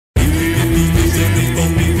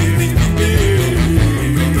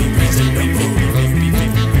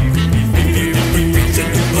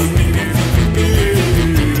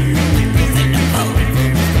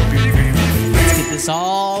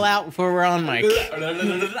before we're on mic.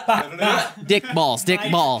 Dick balls.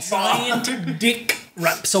 Giant dick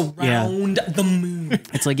wraps around the moon.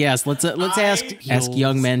 It's like, yes, let's ask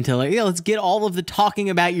young men to let's get all of the talking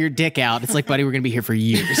about your dick out. It's like, buddy, we're gonna be here for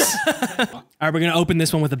years. All right, we're gonna open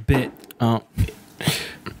this one with a bit. Oh,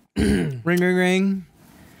 ring, ring, ring.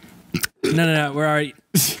 No, we're already.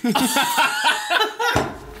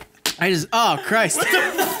 Oh Christ! What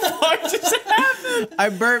the fuck just happened? I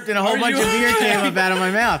burped and a whole bunch of beer came up out of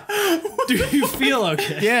my mouth. Do you feel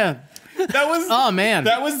okay? Yeah. That was. Oh man.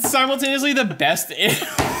 That was simultaneously the best and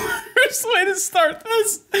worst way to start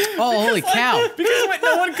this. Oh, holy cow! Because what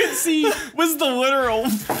no one could see was the literal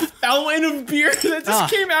fountain of beer that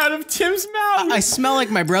just came out of Tim's mouth. I smell like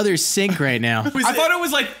my brother's sink right now. I thought it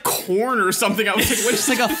was like corn or something. I was like, what is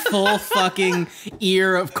Just like a full fucking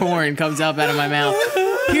ear of corn comes up out of my mouth.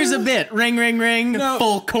 Here's a bit. Ring, ring, ring. No.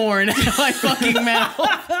 Full corn out of my fucking mouth.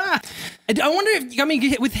 I wonder if, I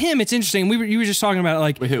mean, with him, it's interesting. You were just talking about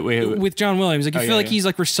like wait. with John Williams. Like, you feel like he's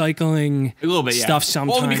like recycling a little bit stuff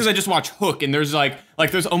sometimes. Well, because I just watch Hook, and there's like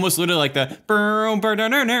there's almost literally like the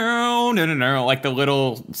like the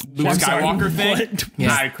little Luke Skywalker thing. What?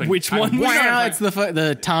 Yeah. I couldn't. Which one? Wow, it's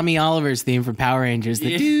the Tommy Oliver's theme from Power Rangers.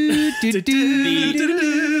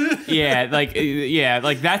 Yeah,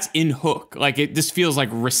 like that's in Hook. Like it just feels like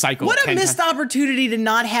recycled. What a missed opportunity to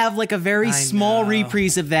not have like a very small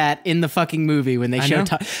reprise of that in the fucking movie when they show.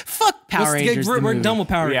 Fuck Power Rangers. We're done with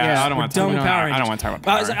Power Rangers. Yeah, I don't want to talk about Power Rangers. I don't want to talk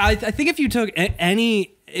about Power Rangers. I think if you took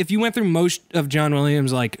if you went through most of John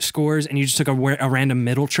Williams' like scores and you just took a random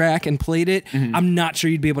middle track and played it, I'm not sure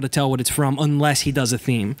you'd be able to tell what it's from unless he does a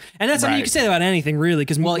theme. And that's something you can say about anything, really.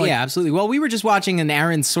 Because yeah, absolutely. Well, we were just watching an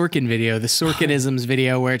Aaron Sorkin video, the Sorkinisms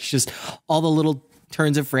video, where it's just all the little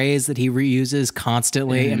turns of phrase that he reuses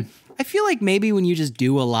constantly. And I feel like maybe when you just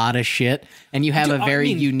do a lot of shit and you have a very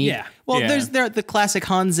unique. Yeah. Well, there's the classic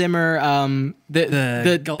Hans Zimmer,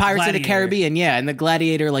 the Pirates of the Caribbean, and the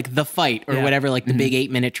Gladiator, like The Fight or whatever, like the big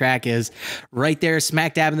 8-minute track is. Right there,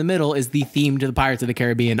 smack dab in the middle, is the theme to the Pirates of the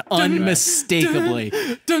Caribbean, unmistakably.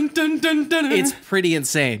 It's pretty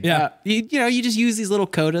insane. Yeah, you just use these little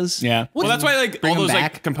codas. Yeah. Well, that's why like all those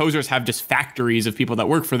like composers have just factories of people that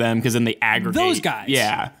work for them because then they aggregate those guys.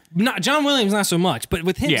 Yeah. Not John Williams, not so much, but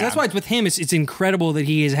with him, that's why with him, it's incredible that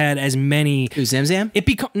he has had as many. Zamzam?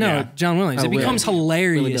 John Williams. It becomes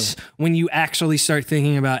hilarious when you actually start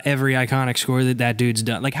thinking about every iconic score that dude's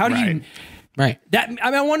done. Like, how do you? Right. That I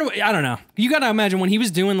mean, I wonder. I don't know. You got to imagine when he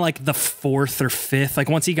was doing like the 4th or 5th. Like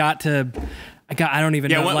once he got to. I don't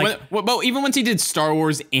even know. But even once he did Star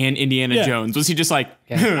Wars and Indiana Jones, was he just like,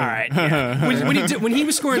 all right? Yeah. When he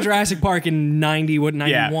was scoring Jurassic Park in 91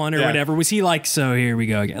 or whatever, was he like, so here we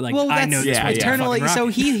go again? Like, I know this was eternally. So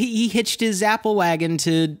he hitched his Apple wagon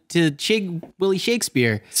to Willie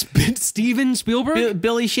Shakespeare, Steven Spielberg,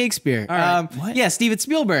 Billy Shakespeare. All right. What? Yeah, Steven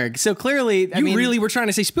Spielberg. So clearly, you really were trying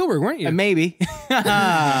to say Spielberg, weren't you? Maybe.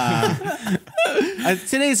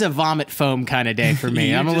 Today's a vomit foam kind of day for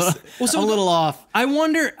me. I'm a little off. I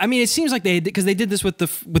wonder. I mean, it seems like they did this with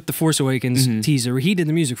the Force Awakens teaser, where he did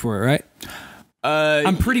the music for it, right?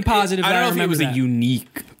 I'm pretty positive. I don't know if it was that. a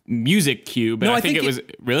unique music cue, but I think it was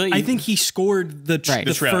really. I think he scored the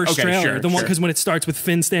first trailer, sure, the one because when it starts with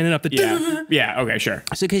Finn standing up. Okay, sure.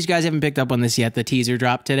 So in case you guys haven't picked up on this yet, the teaser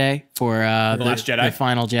dropped today for the Last Jedi, the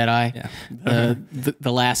Final Jedi,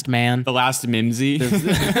 the Last Man, the Last Mimsy,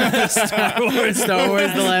 Star Wars,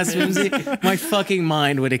 the Last Mimsy. My fucking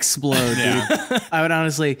mind would explode, dude. I would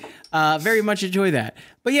honestly very much enjoy that.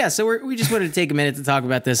 But yeah, so we just wanted to take a minute to talk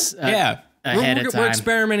about this. Ahead of time. We're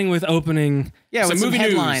experimenting with opening with some movie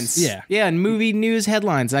headlines. News. And movie news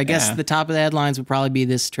headlines. I guess the top of the headlines would probably be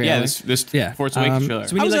this trailer. This Force Awakens trailer.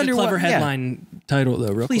 So we need like a clever headline title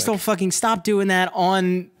though, real Please quick. don't fucking stop doing that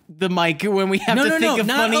on the mic when we have to think of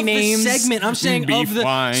not funny of names. The segment. I'm saying Beef of the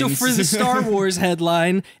wines. So for the Star Wars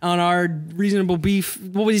headline on our Reasonable Beef,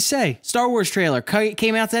 what would he say? Star Wars trailer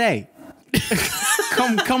came out today.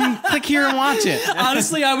 come click here and watch it.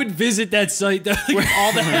 Honestly, I would visit that site though. Like,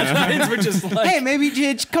 all the headlines were just like, hey, maybe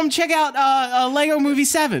come check out Lego Movie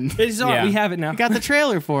 7. We have it now. We got the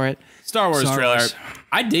trailer for it. Star Wars trailer.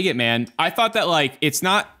 I dig it, man. I thought that like it's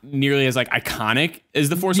not nearly as like iconic as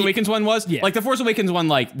the Force Awakens one was. Yeah. Like the Force Awakens one,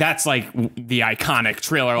 like that's like the iconic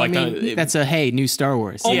trailer. Like that's a new Star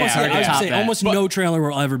Wars. Almost no trailer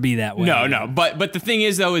will ever be that way. No. But the thing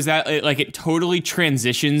is though, is that it totally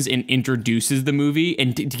transitions and introduces the movie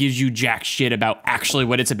and gives you jack shit about actually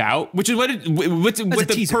what it's about, which is what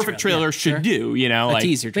the perfect trailer should do. You know, like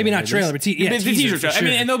teaser trailer, maybe not trailer, but teaser trailer. I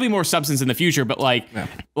mean, and there'll be more substance in the future. But like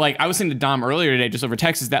I was saying to Dom earlier today, just over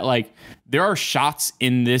text, is that like there are shots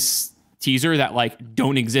in this teaser that like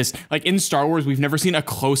don't exist. Like in Star Wars, we've never seen a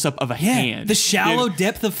close up of a hand. The shallow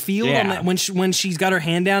depth of field on that when she's got her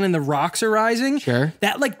hand down and the rocks are rising. Sure.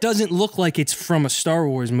 That like doesn't look like it's from a Star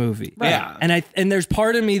Wars movie. Right. Yeah. And there's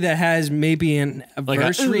part of me that has maybe an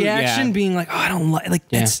averse reaction being like, oh, I don't like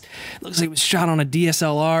that's looks like it was shot on a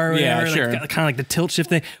DSLR or whatever. Yeah, sure. Like, kind of like the tilt shift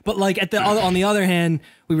thing. But like on the other hand,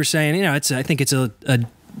 we were saying, you know, I think it's a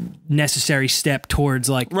necessary step towards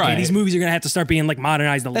like okay, these movies are gonna have to start being like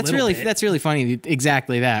modernized a little bit. That's really funny.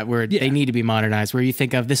 Exactly that, where they need to be modernized, where you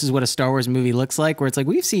think of this is what a Star Wars movie looks like, where it's like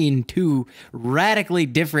we've seen two radically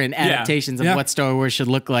different adaptations of what Star Wars should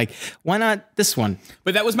look like. Why not this one?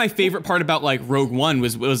 But that was my favorite part about like Rogue One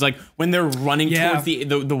was like when they're running towards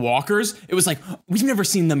the walkers, it was like we've never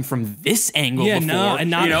seen them from this angle before. No, and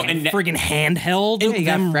not and friggin' handheld. And you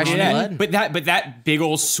got fresh blood. But that big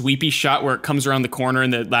old sweepy shot where it comes around the corner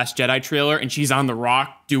in the Last Jedi trailer and she's on the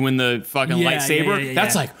rock doing the fucking lightsaber.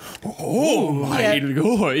 That's like, oh my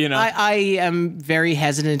god, you know. I am very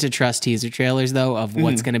hesitant to trust teaser trailers though of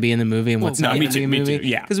what's going to be in the movie and what's not going to be in the movie. Me too,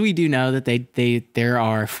 yeah, because we do know that there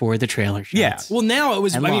are for the trailer shots. Yeah. Well, now it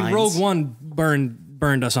was. I mean, Rogue One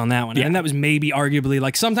burned us on that one, and that was maybe arguably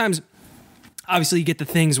like sometimes. Obviously, you get the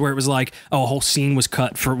things where it was like, oh, a whole scene was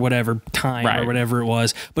cut for whatever time or whatever it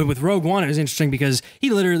was. But with Rogue One, it was interesting because he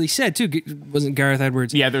literally said, too, wasn't Gareth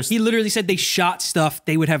Edwards? Yeah, he literally said they shot stuff.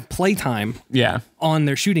 They would have playtime on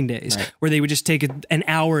their shooting days where they would just take an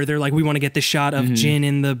hour. They're like, we want to get this shot of Jyn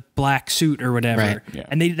in the black suit or whatever. Right. Yeah.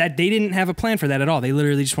 And they didn't have a plan for that at all. They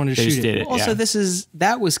literally just wanted to shoot it. Also,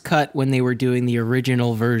 that was cut when they were doing the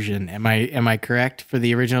original version. Am I correct for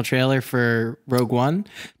the original trailer for Rogue One?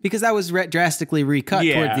 Because that was drastically recut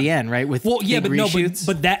toward the end, right? With reshoots.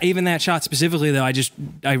 but that shot specifically though,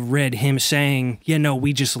 I read him saying,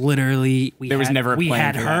 we just literally we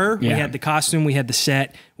had her, we had the costume, we had the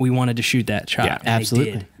set, we wanted to shoot that shot. Yeah,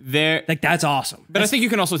 absolutely. That's awesome. But I think you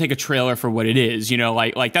can also take a trailer for what it is, you know,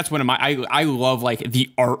 like that's one of my I love like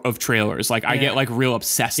the art of trailers. Like I get like real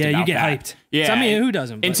obsessed about that. You get hyped. Yeah. So, I mean, who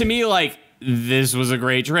doesn't? And to me, like this was a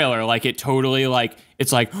great trailer. Like it totally like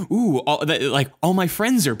it's like all my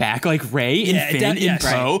friends are back, like Rey and Finn and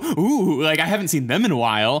Poe. Right. Ooh, like I haven't seen them in a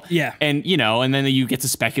while. Yeah, and and then you get to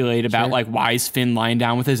speculate about like why is Finn lying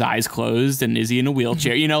down with his eyes closed and is he in a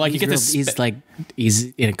wheelchair? You know, like he's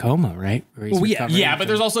in a coma, right? But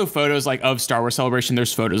there's also photos like of Star Wars Celebration.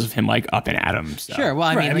 There's photos of him like up and at him. So. Sure. Well,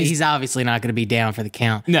 I mean, he's obviously not going to be down for the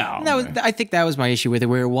count. No, I think that was my issue with it,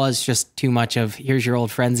 where it was just too much of here's your old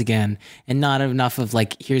friends again, and not enough of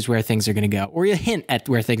like here's where things are going to go, or a hint at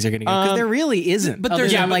where things are going to go, because there really isn't. But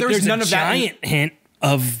there's none of that giant hint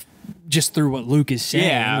of just through what Luke is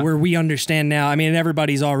saying, where we understand now. I mean,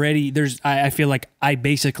 everybody's already I feel like I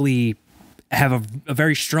basically have a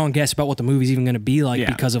very strong guess about what the movie's even going to be like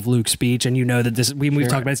because of Luke's speech, and that we've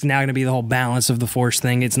talked about it's now going to be the whole balance of the Force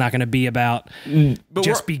thing. It's not going to be about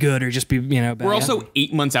just be good or just be bad. We're also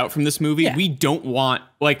 8 months out from this movie. We don't want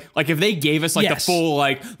like if they gave us like the full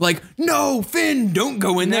like no Finn, don't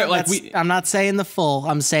go in there. Like I'm not saying the full.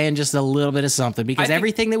 I'm saying just a little bit of something, because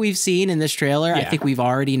everything that we've seen in this trailer, I think we've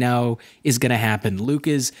already know is going to happen. Luke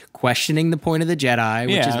is questioning the point of the Jedi,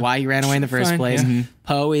 which is why he ran away in the first place.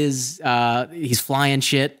 Poe is he's flying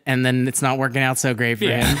shit, and then it's not working out so great for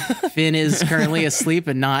him. Finn is currently asleep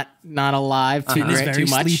and not alive too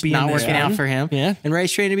much, not working out for him. Yeah, and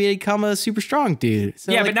Rey's trying to become a super strong dude.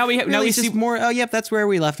 So but now we see more. Oh, yep, that's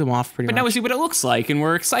where we left him off. But now we see what it looks like, and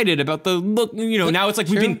we're excited about the look. Now it's like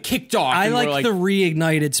we've been kicked off. I like the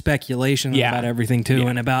reignited speculation about everything too,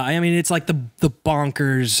 and about. I mean, it's like the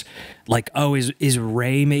bonkers. Like, oh, is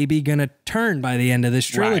Rey maybe gonna turn by the end of this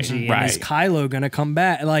trilogy? And is Kylo gonna come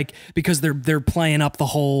back? Like, because they're playing up the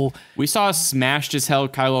whole. We saw a smashed as hell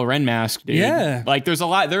Kylo Ren mask, dude. Yeah, like there's a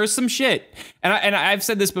lot. There's some shit, and I've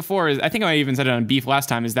said this before. I think I even said it on Beef last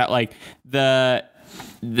time. Is that like the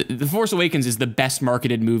Force Awakens is the best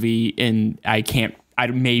marketed movie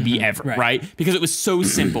maybe ever, right? Because it was so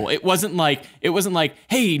simple. It wasn't like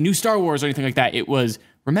hey, new Star Wars or anything like that. It was.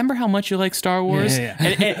 Remember how much you like Star Wars? Yeah.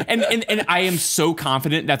 And I am so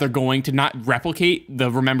confident that they're going to not replicate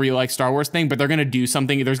the remember you like Star Wars thing, but they're going to do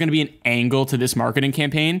something. There's going to be an angle to this marketing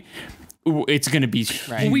campaign. It's going to be huge.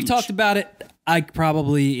 Well, we talked about it. I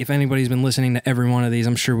probably, if anybody's been listening to every one of these,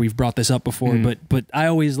 I'm sure we've brought this up before, but I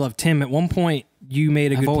always loved Tim. At one point, you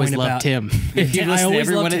made a good point about... I've always loved Tim. If you listen to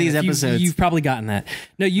every one of these episodes. You've probably gotten that.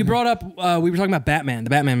 No, you brought up, we were talking about Batman,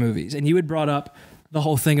 the Batman movies, and you had brought up the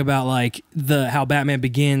whole thing about like how Batman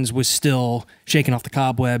Begins was still shaking off the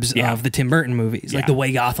cobwebs of the Tim Burton movies, like the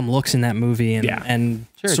way Gotham looks in that movie, and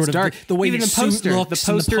sort of dark. The way even the poster looks.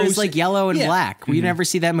 The poster is like yellow and black. We never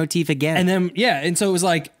see that motif again. And then and so it was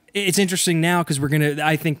like it's interesting now because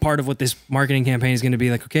I think part of what this marketing campaign is going to be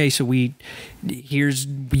like, okay, so you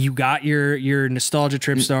got your nostalgia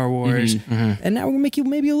trip Star Wars, and now we're going to make you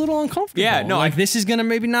maybe a little uncomfortable. Yeah, no, like this is going to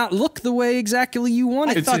maybe not look the way exactly you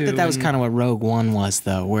want it to. I thought that was kind of what Rogue One was,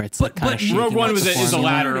 though, where it's like kind of Rogue One is a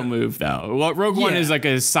lateral move, though. Well, Rogue One is like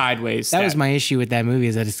a sideways step. That was my issue with that movie,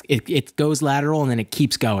 is that it goes lateral and then it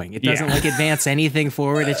keeps going. It doesn't like advance anything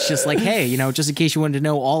forward. It's just like, hey, just in case you wanted to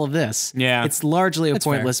know all of this. Yeah. It's largely a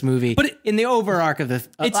pointless movie. But in the overarch of the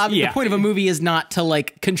point of a movie is not to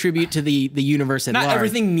like contribute to the universe at large. Not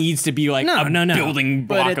everything needs to be like a building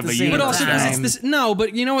block of a universe. But also because it's this. No,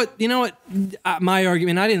 but you know what? My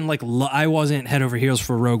argument. I wasn't head over heels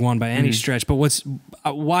for Rogue One by any stretch. But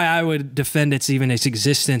why I would defend its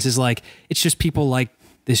existence is like it's just people like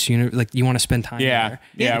this universe. Like you want to spend time there.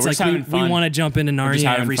 Yeah, it's like we want to jump into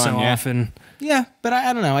Narnia every so often. Yeah, but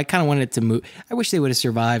I don't know. I kind of wanted it to move. I wish they would have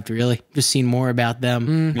survived, really. Just seen more about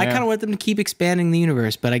them. I kind of want them to keep expanding the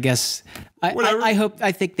universe, but I guess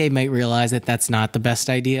I think they might realize that that's not the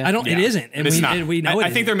best idea. It isn't. And it's not. We know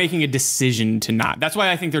I think they're making a decision to not. That's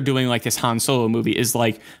why I think they're doing like this Han Solo movie is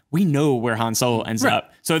like, we know where Han Solo ends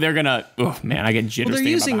up. So they're going to, oh man, I get jitters.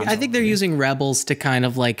 Well, I think they're using Rebels to kind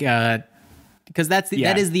of like, because that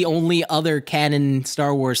is the only other canon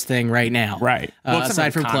Star Wars thing right now. Right.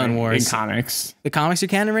 Aside from Clone Wars. In comics. The comics are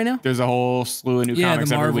canon right now? There's a whole slew of new comics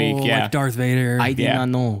the Marvel, every week. Yeah. Like Darth Vader. I did not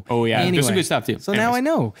know. Oh, yeah. Anyway, There's some good stuff, too. So now I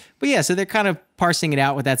know. But yeah, so they're kind of parsing it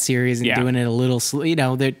out with that series and doing it a little,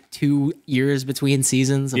 they're 2 years between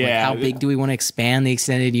seasons of like how big do we want to expand the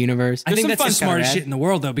extended universe. I think that's the smartest shit in the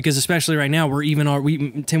world, though, because especially right now,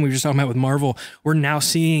 Tim, we were just talking about with Marvel, we're now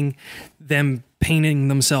seeing them painting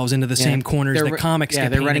themselves into the same corners that comics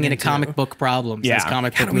get they're running into comic book problems. Yeah.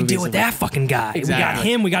 Comic How book do we deal with that fucking guy? Exactly. We got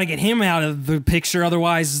him. We got to get him out of the picture.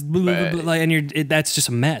 Otherwise, that's just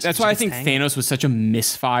a mess. That's why I think Thanos was such a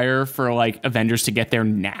misfire for like Avengers to get there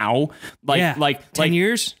now. Like 10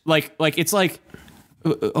 years? Like it's like,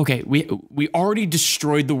 okay, we already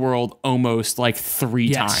destroyed the world almost like 3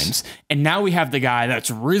 times. And now we have the guy that's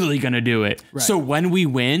really going to do it. Right. So when we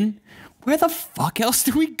win, where the fuck else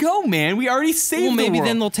do we go, man? We already saved the world. Maybe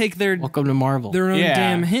then they'll take welcome to Marvel. Their own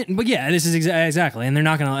damn hint. But yeah, this is exactly. And they're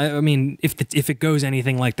not going to, I mean, if it goes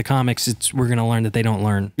anything like the comics, we're going to learn that they don't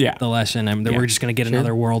learn the lesson. And we're just going to get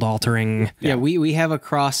another world altering. Yeah, we have a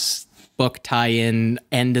cross book tie-in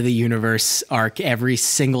end of the universe arc every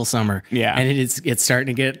single summer. Yeah. And it's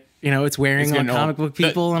starting to get, it's wearing on comic book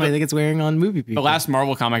people, and I think it's wearing on movie people. The last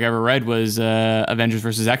Marvel comic I ever read was Avengers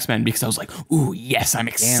vs. X-Men, because I was like, ooh, yes, I'm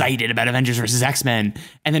excited about Avengers vs. X-Men.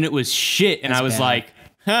 And then it was shit, and I was like,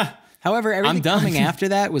 huh. However, everything coming after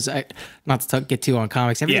that was, not to get too on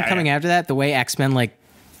comics, everything coming after that, the way X-Men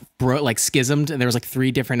schismed, and there was like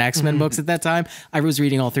 3 different X-Men books at that time. I was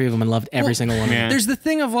reading all 3 of them and loved every single one of them. There's the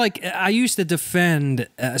thing of like, I used to defend,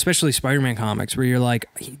 especially Spider-Man comics, where you're like,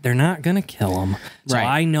 they're not gonna kill him. So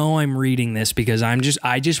I know I'm reading this because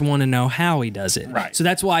I just want to know how he does it. Right. So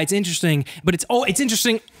that's why it's interesting. But it's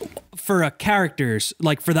interesting for characters,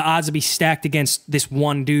 like for the odds to be stacked against this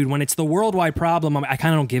one dude. When it's the worldwide problem, I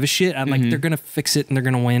kind of don't give a shit. I'm like, they're gonna fix it and they're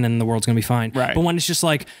gonna win and the world's gonna be fine. Right. But when it's just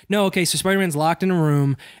like, no, okay, so Spider-Man's locked in a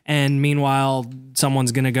room, and meanwhile,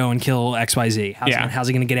 someone's going to go and kill XYZ. How's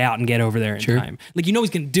he going to get out and get over there in time? Like, he's going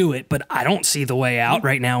to do it, but I don't see the way out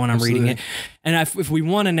right now when I'm reading it. And if we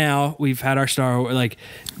want to now, we've had our Star Wars, like,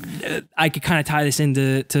 I could kind of tie this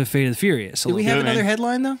into Fate of the Furious. Do we have another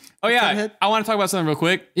headline, though? Oh, yeah. I want to talk about something real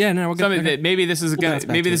quick. Yeah, no, we're good. Maybe this is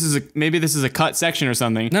a cut section or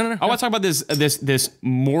something. No. I want to talk about this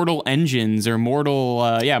Mortal Engines or Mortal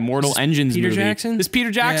Engines Peter movie. Jackson? This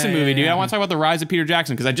Peter Jackson movie, dude. I want to talk about the rise of Peter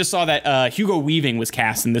Jackson, because I just saw that Hugo Weaving was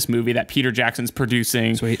cast in this movie that Peter Jackson's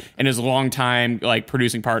producing. Sweet. And his longtime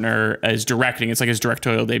producing partner is directing. It's like his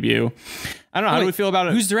directorial debut. I don't know. How do we feel about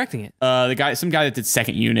it? Who's directing it? Some guy that did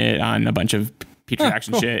Second Unit on a bunch of Peter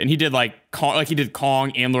Jackson shit, and he did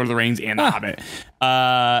Kong and Lord of the Rings and The Hobbit.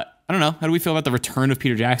 I don't know. How do we feel about the return of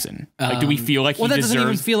Peter Jackson? Do we feel like he deserves? Doesn't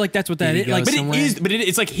even feel like that's what that is.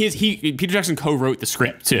 It's like Peter Jackson co-wrote the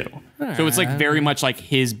script too, so it's like very much like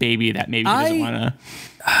his baby that maybe he doesn't want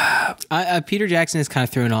to. Peter Jackson has kind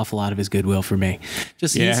of thrown off a lot of his goodwill for me.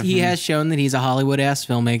 He has shown that he's a Hollywood-ass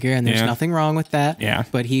filmmaker, and there's nothing wrong with that. Yeah.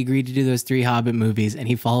 But he agreed to do those 3 Hobbit movies, and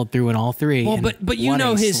he followed through in all 3. Well, but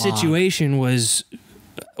his situation was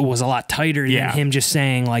a lot tighter than him just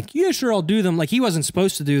saying like, yeah, sure, I'll do them. Like, he wasn't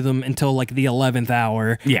supposed to do them until like the 11th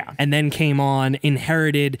hour. Yeah. And then came on,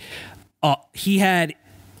 inherited. He had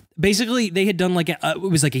basically they had done like it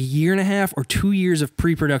was like a year and a half or 2 years of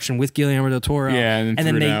pre-production with Guillermo del Toro. Yeah, and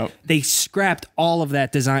then they scrapped all of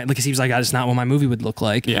that design because he was like, that's not what my movie would look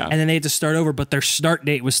like. Yeah. And then they had to start over, but their start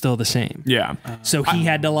date was still the same. Yeah. So he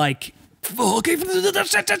had to like, okay,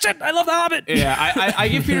 I love The Hobbit. Yeah, I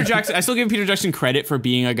give Peter Jackson. I still give Peter Jackson credit for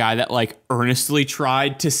being a guy that like earnestly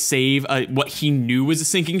tried to save what he knew was a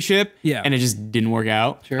sinking ship. Yeah, and it just didn't work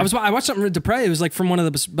out. Sure. I watched something with Dupre. It was like from one of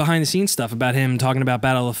the behind the scenes stuff about him talking about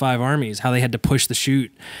Battle of the Five Armies, how they had to push the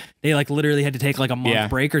shoot. They like literally had to take like a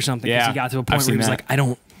month break or something because he got to a point where he was like, I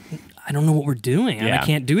don't know what we're doing. I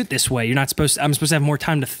can't do it this way. I'm supposed to have more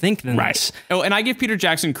time to think than this. Oh, and I give Peter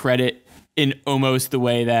Jackson credit in almost the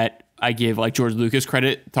way that I give like George Lucas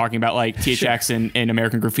credit talking about like THX and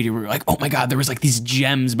American Graffiti. We were like, oh my God, there was like these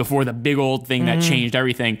gems before the big old thing that changed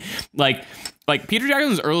everything. Like Peter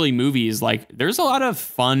Jackson's early movies, like there's a lot of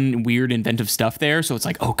fun, weird, inventive stuff there. So it's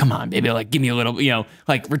like, oh, come on, baby. Like give me a little,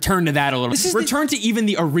 like return to that a little. Return to even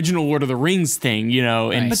the original Lord of the Rings thing, in some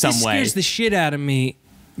way. But this scares the shit out of me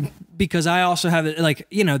because I also have it like,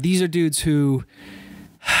 these are dudes who,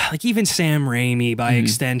 like even Sam Raimi by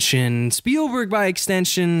extension, Spielberg by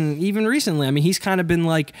extension, even recently. I mean, he's kind of been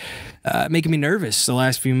like making me nervous the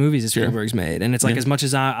last few movies that Spielberg's made. And it's like as much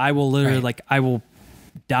as I will literally like I will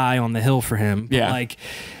die on the hill for him. But like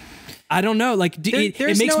I don't know. Like it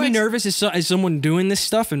makes me nervous as someone doing this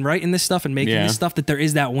stuff and writing this stuff and making this stuff that there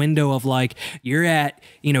is that window of like you're at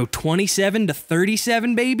 27 to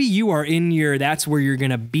 37, baby. You are in that's where you're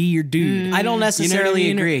gonna be your dude. I don't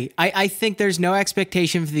necessarily agree. I think there's no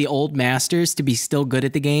expectation for the old masters to be still good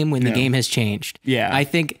at the game when the game has changed. Yeah, I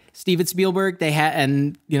think Steven Spielberg, they had,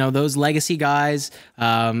 and those legacy guys.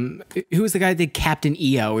 Who was the guy that did Captain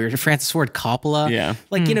EO? Or Francis Ford Coppola. Yeah,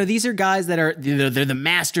 like these are guys that are they're the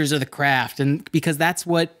masters of the craft, and because that's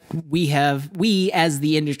what we as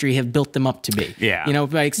the industry have built them up to be. Yeah,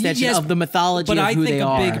 by extension of the mythology of who they are.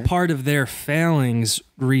 But I think a big part of their failings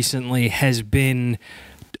recently has been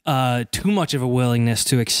too much of a willingness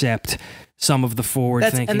to accept some of the forward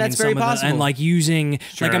thinking, and that's very possible. And like using,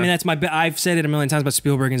 like, I mean, I've said it a million times about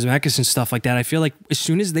Spielberg and Zemeckis and stuff like that. I feel like as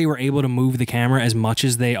soon as they were able to move the camera as much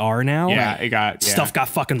as they are now, stuff got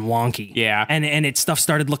fucking wonky. Yeah, and stuff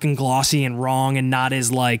started looking glossy and wrong and not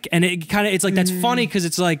as like, and it kind of, it's like that's funny because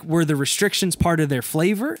it's like were the restrictions part of their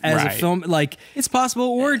flavor as a film? Like it's possible,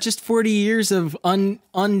 or just 40 years of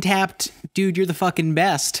untapped. Dude, you're the fucking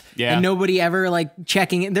best. Yeah, and nobody ever like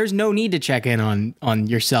checking in. There's no need to check in on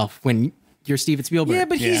yourself when you're Steven Spielberg. Yeah,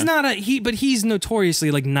 but he's not but he's notoriously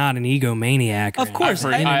like not an egomaniac. Of course,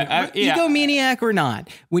 egomaniac or not,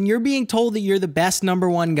 when you're being told that you're the best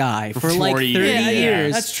 #1 guy for like 30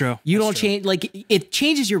 years, that's true. You don't change, like it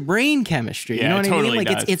changes your brain chemistry. Yeah, you know what I mean? Like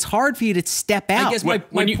does. it's hard for you to step out. I guess my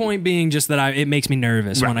point being just that it makes me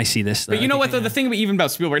nervous when I see this stuff. But you know what? The thing even about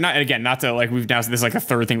Spielberg, not to like we've now this is like a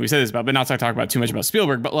third thing we said this about, but not to talk about too much about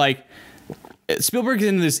Spielberg, but like. Spielberg is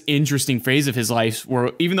in this interesting phase of his life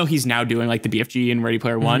where even though he's now doing like the BFG and Ready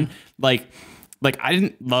Player One, like I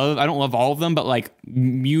don't love all of them, but like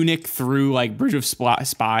Munich through like Bridge of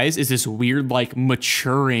Spies is this weird like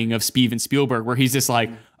maturing of Steven Spielberg where he's just like,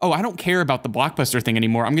 oh, I don't care about the blockbuster thing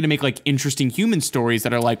anymore. I'm going to make like interesting human stories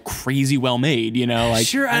that are like crazy well made, like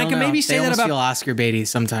sure. I can maybe say that about feel Oscar baity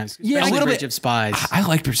sometimes. Yeah, a little Bridge bit. of Spies. I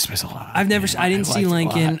like Bridge of Spies a lot. I didn't see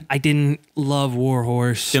Lincoln. I didn't love War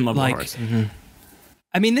Horse. Didn't love War Horse.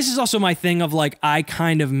 I mean, this is also my thing of like I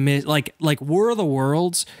kind of miss like War of the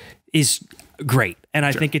Worlds is great. And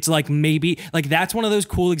I think it's like maybe like that's one of those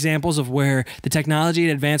cool examples of where the technology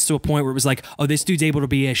had advanced to a point where it was like, oh, this dude's able to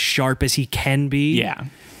be as sharp as he can be. Yeah.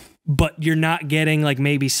 But you're not getting like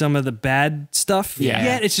maybe some of the bad stuff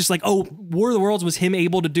yet. It's just like, oh, War of the Worlds was him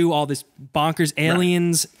able to do all this bonkers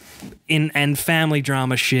aliens and family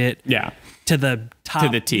drama shit. Yeah. To the top. To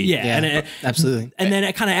the T. Yeah. Absolutely. And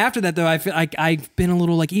then kind of after that though, I feel like I've been a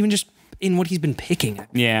little like even just in what he's been picking.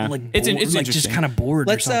 Yeah. Like it's like just kind of bored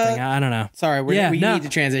or something. I don't know. Sorry, we need to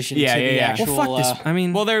transition to the actual... Well, fuck this. I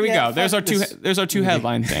mean... Well, there we go. There's our two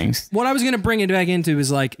headline things. What I was going to bring it back into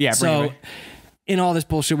is like... Yeah, so in all this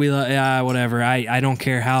bullshit, whatever. I don't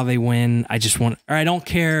care how they win. I just want... Or I don't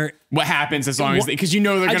care... What happens as long as... Because you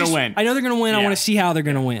know they're going to win. I know they're going to win. I want to see how they're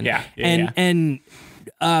going to win. Yeah. And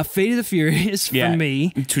Fate of the Furious for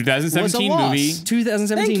me 2017 movie.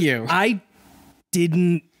 2017. Thank you. I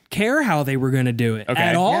didn't care how they were going to do it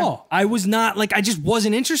at all. I was not like I just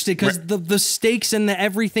wasn't interested because the stakes and the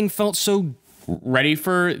everything felt so. Ready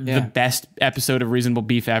for the best episode of Reasonable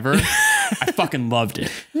Beef ever? I fucking loved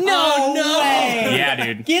it. No way. Yeah.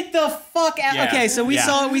 Yeah, dude. Get the fuck out. Yeah. Okay, so we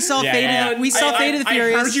saw Fate of the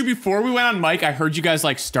Furious. I heard you before we went on mic. I heard you guys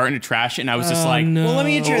like starting to trash it, and I was just like, no. Well, let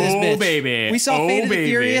me intro this bitch. Oh, baby. We saw Fate of the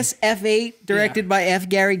Furious F8, directed by F.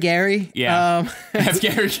 Gary Gary. Yeah. F.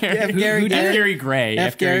 Gary Gary. F. Gary Gray.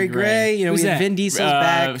 F. Gary Gray. You know, Who's we had that? Vin Diesel's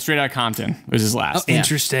back. Straight Outta Compton was his last.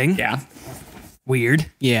 Interesting. Yeah. Weird.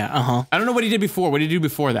 Yeah, I don't know what he did before. What did he do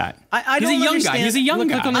before that? I He's a don't young understand. guy. He's a young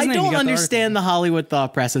guy. on his I name. You don't got the understand the Hollywood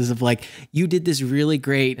thought process of like, you did this really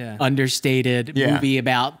great, understated movie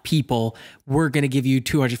about people. We're going to give you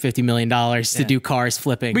 $250 million to do cars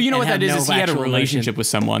flipping. But you know what that is? He had a actual relationship with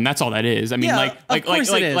someone. That's all that is. I mean, Yeah, of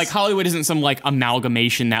course it is. like Hollywood isn't some like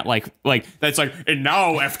amalgamation that like that's like, and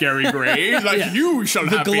now F. Gary Gray, like you shall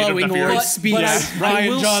have glowing Fate of the orange Furious. speech. But I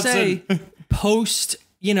will say, post,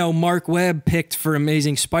 Mark Webb picked for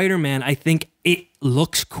Amazing Spider-Man, I think it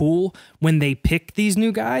looks cool when they pick these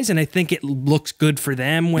new guys, and I think it looks good for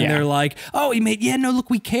them when they're like, oh, look,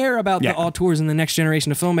 we care about the auteurs and the next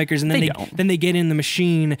generation of filmmakers, and then they get in the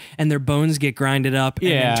machine and their bones get grinded up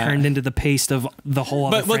and then turned into the paste of the whole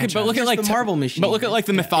other franchise. But look at like the Marvel machine. But look at like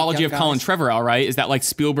the mythology of Colin Trevorrow, right? Is that like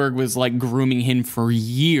Spielberg was like grooming him for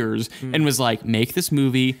years and was like, make this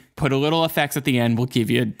movie, put a little effects at the end, we'll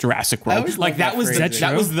give you Jurassic World. Like that was Colin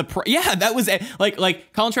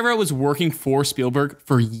Trevorrow was working for Spielberg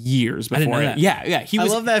for years before. I didn't know that. Yeah. I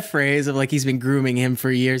love that phrase of like he's been grooming him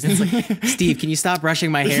for years. And it's like, Steve, can you stop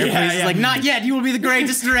brushing my hair, please? It's like, not yet. You will be the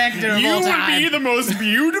greatest director of all time. You will be the most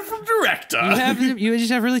beautiful director. You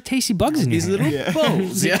just have really tasty bugs in These your hair. little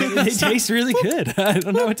bones. They taste really good. I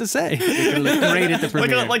don't know what to say. They look great at the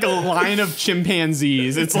premiere. like a line of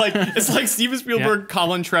chimpanzees. It's like Steven Spielberg,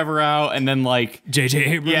 Colin Trevorrow, and then like J.J.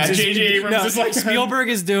 Abrams. Yeah, J.J. Abrams is like Spielberg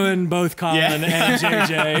is doing both Colin and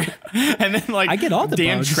J.J. And then like I get all the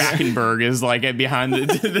Dan bugs. Trachtenberg is like behind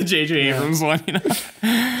the J.J. Abrams one,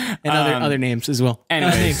 And other names as well.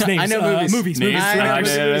 Anyways, Names, I know movies. names. I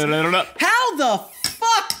know All How the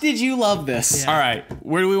fuck did you love this? right,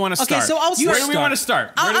 where do we want to start? Okay, so I'll Where do we want to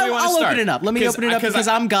start? I'll open it up. Let me open it up because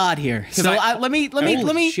I'm God here. So let me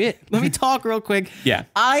talk real quick. Yeah.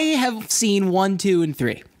 I have seen 1, 2, and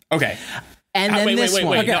 3. Okay. And then this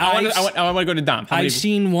one. Okay, Okay, I want to go to Dom. I've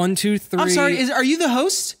seen 1, 2, 3. I'm sorry. Are you the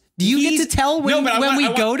host? Do you get to tell when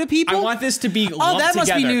we go to people? I want this to be lumped that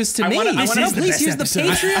must be together. news to me. Please use the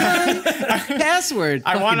Patreon password.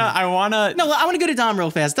 I want to. No, I want to go to Dom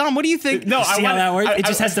real fast. Dom, what do you think? No, See how that works? It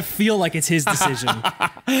just has to feel like it's his decision.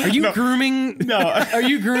 Are you grooming? No. Are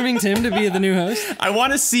you grooming Tim to be the new host? I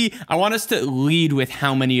want us to lead with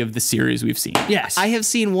how many of the series we've seen. Yes. I have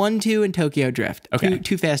seen 1, 2, and Tokyo Drift. Okay.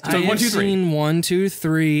 Too Fast. I So have 1, 2, 3. seen 1, 2,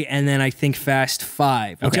 3, and then I think Fast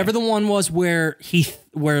 5. Whichever the one was where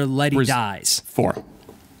Letty dies. 4.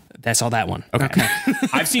 That's all that one. Okay.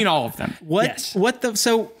 I've seen all of them.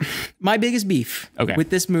 So my biggest beef with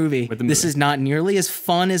this movie, this is not nearly as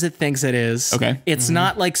fun as it thinks it is. Okay. It's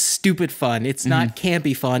not like stupid fun. It's not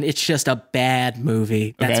campy fun. It's just a bad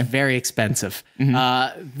movie that's very expensive.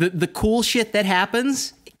 The cool shit that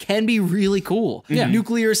happens can be really cool. Yeah.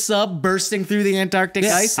 Nuclear sub bursting through the Antarctic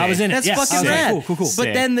ice. I was in it. That's Yes. fucking rad. Cool.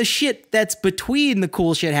 But then the shit that's between the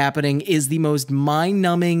cool shit happening is the most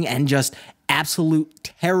mind-numbing and just absolute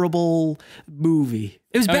terrible movie.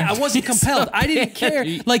 It was bad. I wasn't compelled. I didn't care.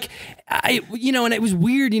 Like, and it was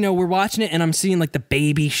weird, we're watching it and I'm seeing like the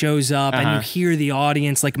baby shows up and you hear the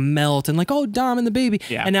audience like melt and like, oh, Dom and the baby.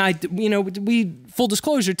 Yeah. And we, full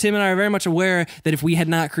disclosure, Tim and I are very much aware that if we had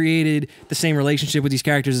not created the same relationship with these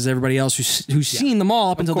characters as everybody else who's seen them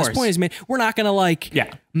all up until this point is made, we're not going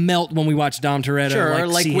to melt when we watch Dom Toretto. Sure, or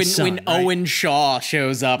like when Owen Shaw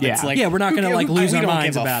shows up, it's like, we're not going to like lose our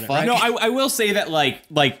minds about it. Right? No, I will say that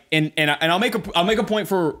and I'll make a point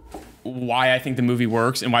for why I think the movie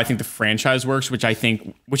works and why I think the franchise works, which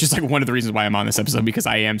is like one of the reasons why I'm on this episode, because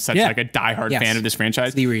I am such like a diehard fan of this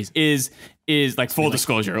franchise. The reason is like full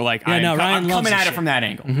disclosure. Like I'm coming at it from that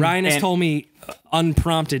angle. Ryan has told me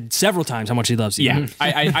unprompted several times how much he loves you. Yeah,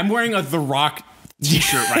 I'm wearing a The Rock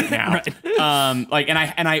t-shirt right now.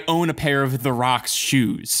 And I own a pair of The Rock's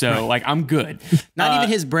shoes, so like I'm good. Not even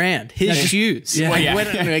his brand, his shoes. Yeah.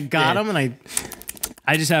 I got them and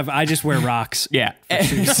I just wear rocks. Yeah.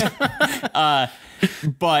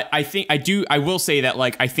 But I will say that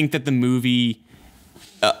like I think that the movie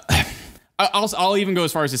I'll even go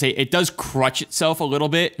as far as to say it does crutch itself a little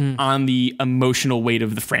bit on the emotional weight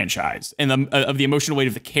of the franchise and of the emotional weight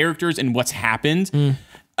of the characters and what's happened.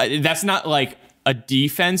 That's not like a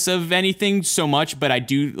defense of anything so much, but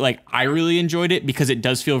I really enjoyed it because it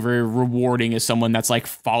does feel very rewarding as someone that's like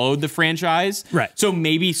followed the franchise. Right. So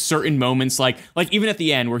maybe certain moments like even at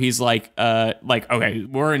the end where he's like okay,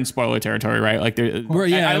 we're in spoiler territory, right? Like I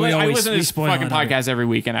listen to this fucking podcast every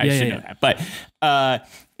week and I should know that. But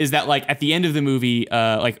is that like at the end of the movie,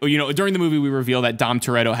 during the movie we reveal that Dom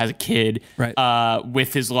Toretto has a kid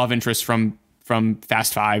with his love interest from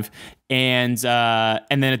Fast Five. And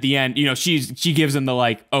then at the end, she gives him the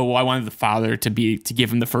like, oh, well, I wanted the father to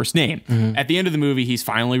give him the first name. Mm-hmm. At the end of the movie, he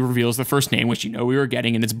finally reveals the first name, which we were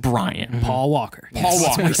getting, and it's Brian. Mm-hmm. Paul Walker. Paul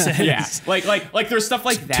Walker. That's what he says. Yeah. Like there's stuff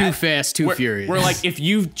like that. Too Fast, Too Furious. Where like if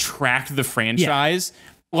you've tracked the franchise,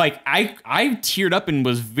 like I teared up and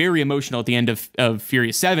was very emotional at the end of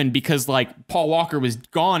Furious 7 because like Paul Walker was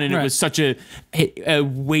gone and it was such a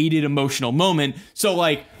weighted emotional moment. So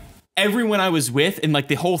like everyone I was with and like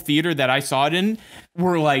the whole theater that I saw it in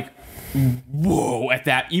were like, whoa, at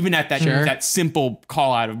that simple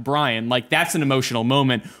call out of Brian. Like that's an emotional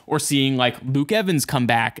moment. Or seeing like Luke Evans come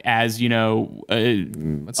back as,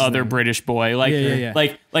 other British boy.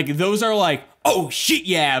 Like, like those are like, oh shit,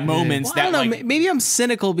 moments. Well, I don't know. Maybe I'm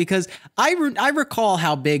cynical because I recall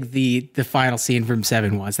how big the final scene from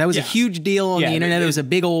 7 was. That was a huge deal on the internet. It was a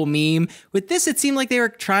big old meme. With this, it seemed like they were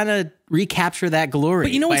trying to recapture that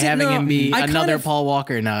glory by having him be another Paul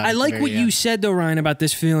Walker. I like what you said though, Ryan, about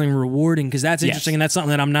this feeling rewarding because that's interesting and that's something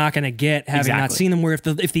that I'm not going to get having not seen them. Where if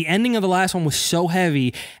the ending of the last one was so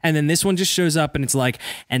heavy and then this one just shows up and it's like,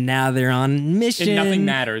 and now they're on mission and nothing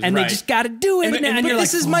matters and they just got to do it. And you're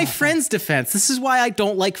this is my friend's defense. This is why I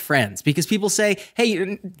don't like Friends because people say,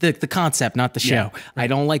 hey, the concept, not the show. I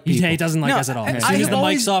don't like people. He doesn't like us at all. As soon as the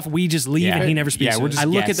mic's off, we just leave and he never speaks.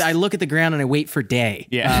 I look at the ground and I wait for day.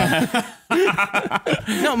 Yeah.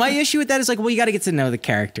 No, my issue with that is like, well, you got to get to know the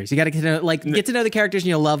characters. You got to get to know the characters and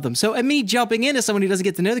you'll love them. So, and me jumping into someone who doesn't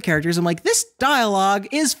get to know the characters, I'm like, this dialogue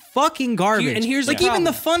is fucking garbage. And here's like even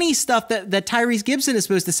the funny stuff that Tyrese Gibson is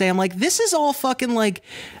supposed to say, I'm like, this is all fucking like.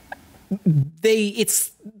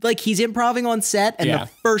 It's like he's improvising on set and the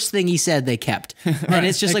first thing he said they kept and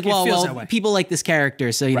it's just like well people like this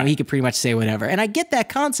character so he could pretty much say whatever and I get that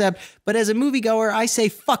concept but as a moviegoer I say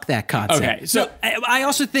fuck that concept. Okay, so I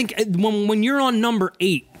also think when you're on number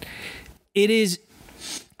 8 it is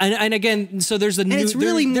and again, so there's the new. It's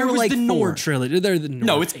really there more was like the Nord trilogy.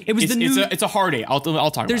 No, it's a hard 8. I'll talk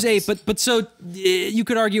about there's 8, but so you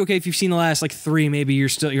could argue, okay, if you've seen the last like 3, maybe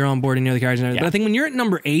you're on board and know the characters and everything. But I think when you're at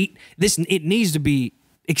number 8, it needs to be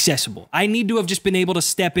accessible. I need to have just been able to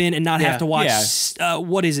step in and not have to watch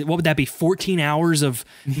what is it? What would that be? 14 hours of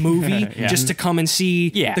movie just to come and see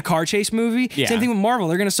the car chase movie. Same thing with Marvel.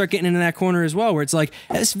 They're going to start getting into that corner as well, where it's like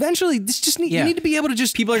eventually this just you need to be able to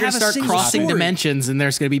just people are going to start crossing dimensions, and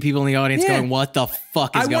there's going to be people in the audience going, "What the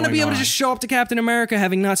fuck is going on?" I want to be able to just show up to Captain America,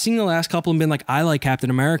 having not seen the last couple, and been like, "I like Captain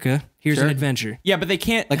America. Here's an adventure." Yeah, but they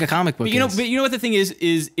can't like a comic book. But you know what the thing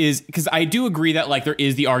is because I do agree that like there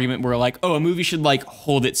is the argument where like, oh, a movie should like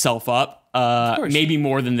hold itself up, maybe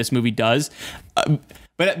more than this movie does.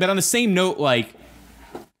 But on the same note, like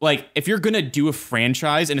if you're gonna do a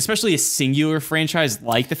franchise, and especially a singular franchise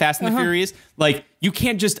like the Fast and the Furious, like you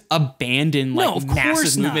can't just abandon like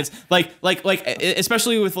massive movements, like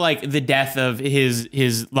especially with like the death of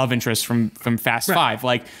his love interest from Fast 5.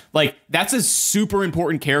 Like that's a super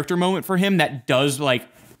important character moment for him that does like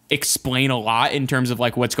explain a lot in terms of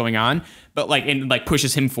like what's going on, but like and like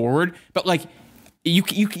pushes him forward. But like you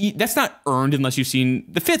that's not earned unless you've seen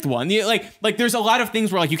the 5th one. Like there's a lot of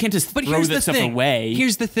things where like you can't just throw that stuff away.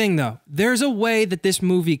 Here's the thing though. There's a way that this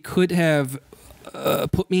movie could have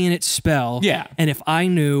put me in its spell. Yeah. And if I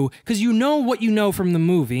knew, because you know what you know from the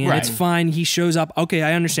movie, and it's fine. He shows up. Okay,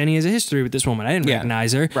 I understand he has a history with this woman. I didn't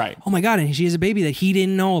recognize her. Right. Oh my God, and she has a baby that he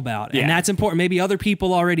didn't know about. And that's important. Maybe other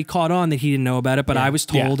people already caught on that he didn't know about it, but I was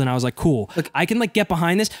told and I was like, cool. Look, I can like get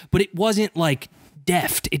behind this, but it wasn't like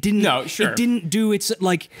deft. It didn't. No, sure. It didn't do. It's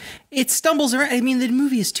like it stumbles around. I mean, the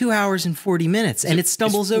movie is 2 hours and 40 minutes, and it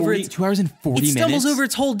stumbles over. 2 hours and 40 minutes. It stumbles over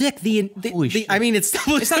its whole dick. I mean, it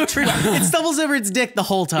stumbles. It's not true. It stumbles over its dick the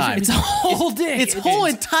whole time. It's a whole dick. Its whole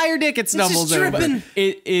entire dick. It stumbles over.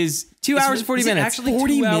 It is 2 hours and 40 minutes. Actually,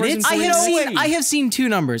 40 minutes. I have seen 2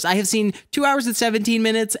 numbers. I have seen 2 hours and 17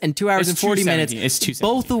 minutes and 2 hours and 40 minutes. It's 2:17.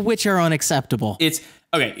 Both of which are unacceptable. It's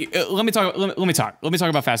okay. Let me talk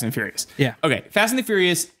about Fast and the Furious. Yeah. Okay. Fast and the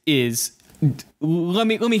Furious is. Let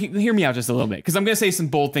me hear me out just a little bit because I'm going to say some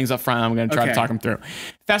bold things up front. I'm going to try to talk them through.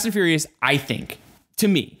 Fast and Furious, I think, to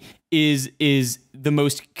me, is the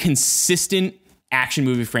most consistent action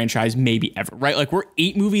movie franchise maybe ever. Right? Like we're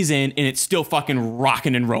 8 movies in and it's still fucking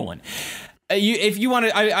rocking and rolling. if you want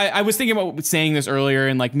to, I was thinking about saying this earlier,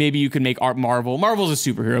 and like maybe you could make Marvel. Marvel's a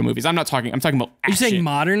superhero movies. I'm talking about action. Are you saying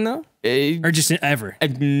modern though, or just ever?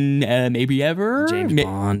 Maybe ever. James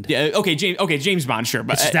Bond. Okay, James Bond, sure,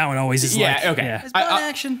 but that one always is. Yeah, like, okay. Yeah. Is Bond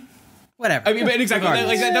action? Whatever. I mean, but exactly.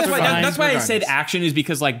 Like, that's why I said action is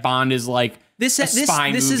because like Bond is like this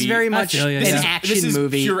spy this movie. is very much an action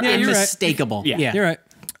movie. Pure and action. unmistakable. Yeah, you're right.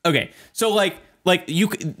 Okay, so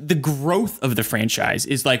the growth of the franchise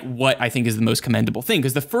is like what I think is the most commendable thing,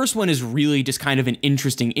 because the first one is really just kind of an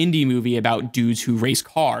interesting indie movie about dudes who race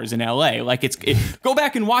cars in LA. Like go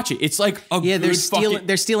back and watch it. It's like they're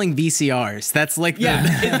stealing VCRs. That's like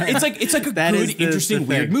it's like a good, interesting,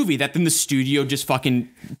 weird movie that then the studio just fucking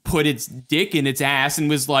put its dick in its ass and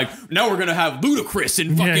was like, now we're gonna have ludicrous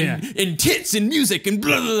and fucking and tits and music and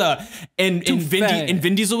blah blah blah. And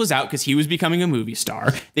Vin Diesel was out because he was becoming a movie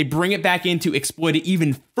star. They bring it back in to exploit it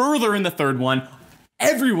even further in the third one.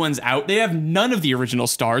 Everyone's out. They have none of the original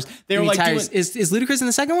stars. They're like is Ludacris in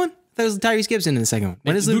the second one? That was Tyrese Gibson in the second one.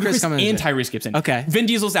 When is Ludacris coming? And Tyrese Gibson. Okay. Vin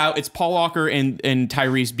Diesel's out. It's Paul Walker and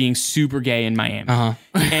Tyrese being super gay in Miami. And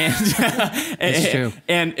it's true.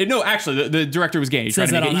 And no, actually, the director was gay. He tried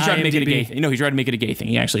to make it a gay thing. No, he tried to make it a gay thing.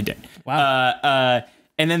 He actually did. Wow.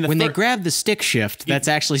 And then when they grab the stick shift, that's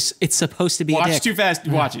actually, it's supposed to be a dick. Too fast.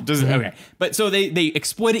 Watch it. Okay. But so they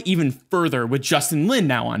exploit it even further with Justin Lin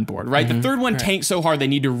now on board, right? The third one tanked so hard they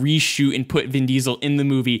need to reshoot and put Vin Diesel in the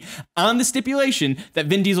movie on the stipulation that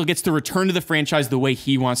Vin Diesel gets to return to the franchise the way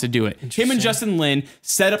he wants to do it. Him and Justin Lin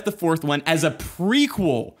set up the fourth one as a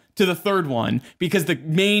prequel to the third one because the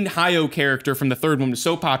main Hayo character from the third one was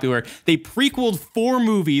so popular. They prequeled 4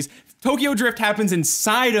 movies. Tokyo Drift happens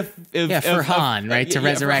inside of Han, right? To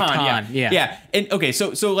resurrect Han. Yeah. And okay,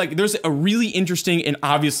 so like there's a really interesting and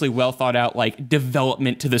obviously well thought out like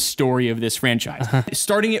development to the story of this franchise.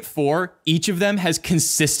 Starting at 4, each of them has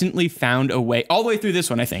consistently found a way, all the way through this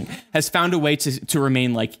one, I think, has found a way to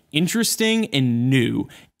remain like interesting and new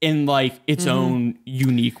in like its own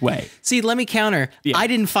unique way. See, let me counter. Yeah. I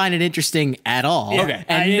didn't find it interesting at all. Okay.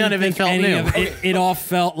 And none of it felt new. It all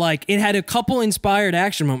felt like it had a couple inspired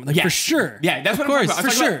action moments, like for sure. Yeah, that's of what course, I'm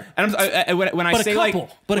talking about. For sure. When I say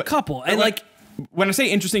a couple. And like when I say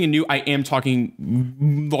interesting and new, I am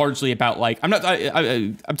talking largely about like I'm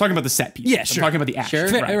talking about the set piece. Yeah, sure. I'm talking about the action.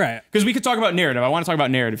 Sure. Right. Because we could talk about narrative. I want to talk about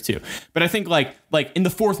narrative too. But I think like in the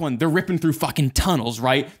fourth one, they're ripping through fucking tunnels,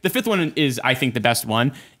 right? The fifth one is, I think, the best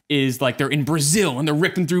one. Is like they're in Brazil and they're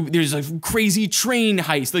ripping through. There's a crazy train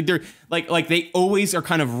heist. Like they're like they always are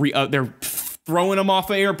kind of they're throwing them off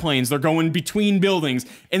of airplanes. They're going between buildings.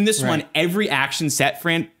 In this one, every action set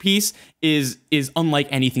piece is unlike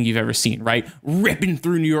anything you've ever seen. Right, ripping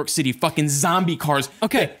through New York City, fucking zombie cars.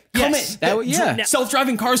 Okay.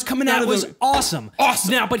 Self-driving cars coming out of was awesome.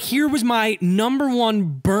 Now, but here was my number one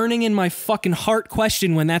burning in my fucking heart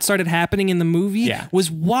question when that started happening in the movie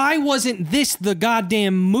was why wasn't this the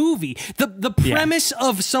goddamn movie? The premise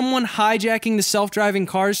of someone hijacking the self-driving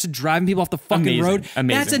cars to driving people off the fucking road,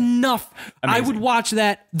 that's enough. I would watch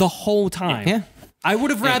that the whole time. Yeah. I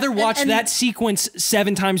would have rather watched that sequence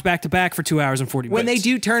 7 times back to back for 2 hours and 40 minutes. When they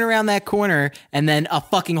do turn around that corner and then a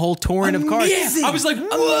fucking whole torrent of cars. I was like,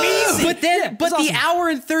 amazing. But the hour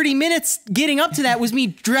and 30 minutes getting up to that was me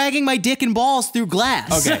dragging my dick and balls through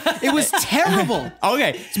glass. Okay. It was terrible.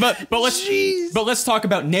 Okay. But let's talk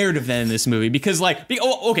about narrative then in this movie, because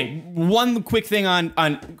one quick thing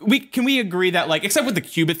can we agree that like, except with the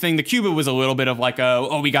Cuba thing, the Cuba was a little bit of like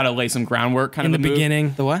we got to lay some groundwork kind of in the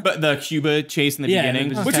beginning. The what? But the Cuba chase in the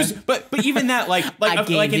beginning, which was but even that like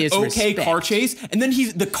an okay car chase, and then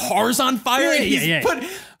the car's on fire.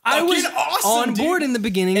 I was awesome, on board in the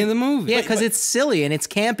beginning of the movie. Yeah, because it's silly and it's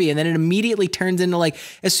campy, and then it immediately turns into like,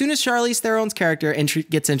 as soon as Charlize Theron's character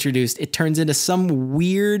gets introduced, it turns into some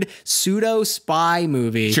weird pseudo spy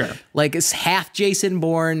movie. Sure, like it's half Jason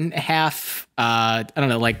Bourne, half I don't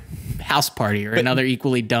know, like House Party or another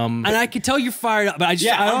equally dumb. And I could tell you're fired up, but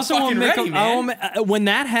I also want to make when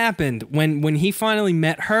that happened, when he finally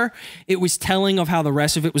met her, it was telling of how the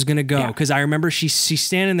rest of it was going to go. Because I remember she's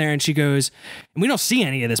standing there and she goes, and we don't see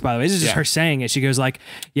any of this, by the way. This is just her saying it. She goes like,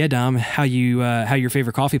 "Yeah, Dom, how your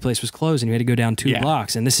favorite coffee place was closed and you had to go down 2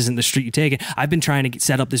 blocks, and this isn't the street you take it. I've been trying to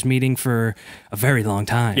set up this meeting for a very long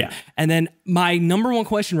time." Yeah. And then my number one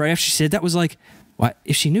question right after she said that was like, why,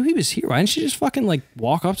 if she knew he was here, why didn't she just fucking like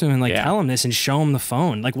walk up to him and like tell him this and show him the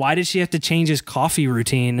phone? Like, why did she have to change his coffee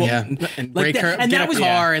routine? And break her, and that was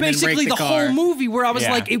car and basically then break the whole movie where I was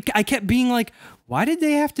like, I kept being like, why did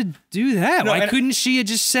they have to do that? No, Why couldn't she have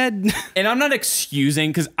just said? And I'm not excusing,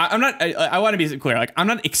 because I'm not. I want to be clear. Like, I'm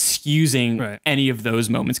not excusing any of those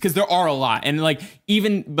moments, because there are a lot. And like,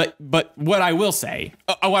 but what I will say,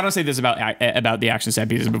 I want to say this about the action set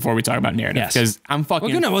pieces before we talk about narrative, because I'm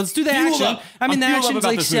fucking. Well, let's do the action. I mean, the action's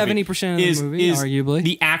like 70% of the movie, arguably.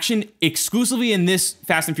 The action exclusively in this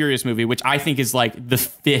Fast and Furious movie, which I think is like the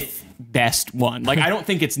 5th best one. Like, I don't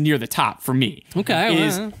think it's near the top for me.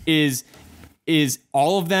 Okay. Is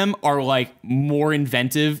all of them are like more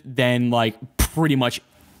inventive than like pretty much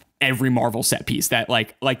every Marvel set piece. That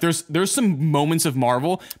like there's some moments of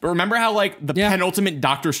Marvel, but remember how like the penultimate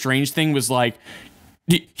Doctor Strange thing was like,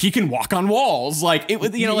 he can walk on walls, like it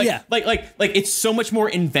was, you know, like it's so much more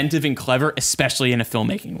inventive and clever, especially in a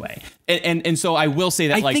filmmaking way. And so I will say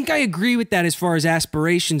that I think I agree with that as far as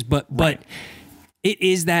aspirations, but it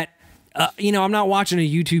is that. You know, I'm not watching a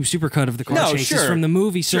YouTube supercut of the car chases from the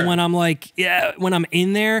movie. So when I'm like, when I'm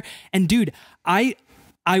in there, and dude, I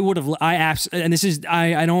have a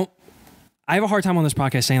hard time on this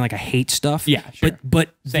podcast saying like I hate stuff. Yeah, sure. But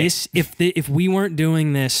this, if we weren't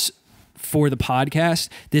doing this for the podcast,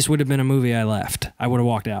 this would have been a movie I left. I would have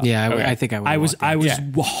walked out. Yeah, I think I would. I was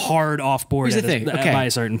hard off board by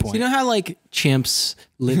a certain point. So you know how like chimps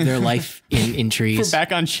live their life in trees? We're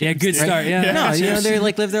back on chimps. Yeah, good start. Yeah. No, you know, they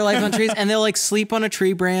like live their life on trees, and they'll like sleep on a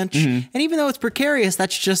tree branch. And even though it's precarious,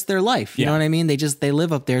 that's just their life. You know what I mean? They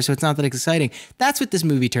live up there, so it's not that exciting. That's what this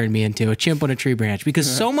movie turned me into, a chimp on a tree branch, because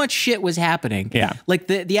so much shit was happening. Yeah. Like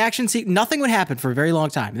the action scene, nothing would happen for a very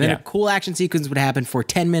long time. Then a cool action sequence would happen for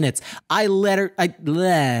 10 minutes. I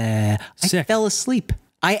fell asleep.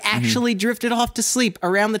 I actually drifted off to sleep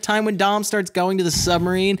around the time when Dom starts going to the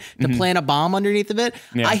submarine to plant a bomb underneath of it.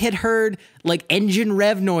 Yeah. I had heard like engine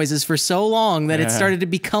rev noises for so long that it started to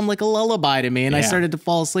become like a lullaby to me, and I started to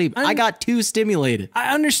fall asleep. I got too stimulated.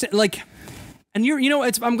 I understand, like, and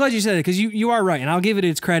I'm glad you said it, because you are right, and I'll give it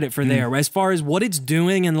its credit for there. As far as what it's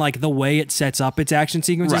doing and like the way it sets up its action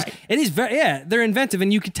sequences, it is they're inventive,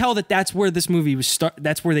 and you could tell that that's where this movie was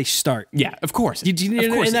that's where they start. Yeah, of course.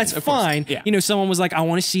 And that's fine. Yeah. You know, someone was like, I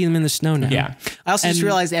want to see them in the snow now. Yeah. I also just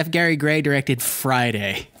realized F. Gary Gray directed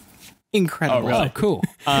Friday. Incredible. Oh, really? Oh, cool.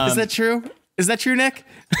 Is that true? Is that true, Nick?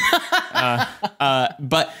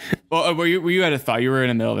 But were you at a thought? You were in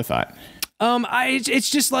the middle of a thought. It's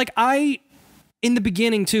just like in the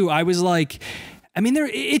beginning too, I was like, I mean,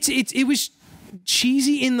 it was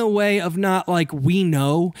cheesy in the way of not like, we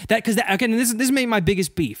know that, because again, this made my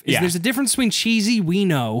biggest beef. There's a difference between cheesy, we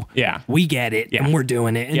know, we get it, and we're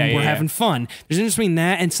doing it, and we're having fun. There's a difference between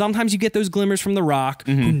that, and sometimes you get those glimmers from The Rock,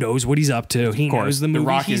 who knows what he's up to. He knows the movie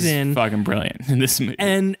Rock he's is in. Fucking brilliant in this movie.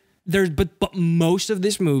 And but most of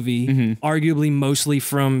this movie, arguably mostly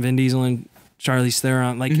from Vin Diesel and Charlize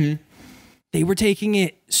Theron, like. They were taking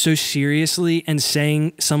it so seriously and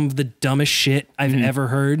saying some of the dumbest shit I've ever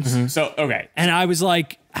heard. So, okay. And I was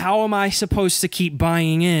like, how am I supposed to keep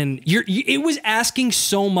buying in? It was asking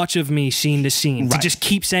so much of me scene to scene to just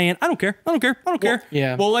keep saying, I don't care.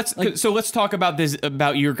 Yeah. Well, let's talk about this,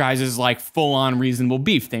 about your guys' like full on reasonable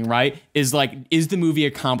beef thing, right? Is the movie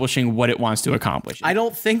accomplishing what it wants to accomplish? I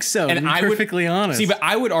don't think so. And I'm perfectly honest. See, but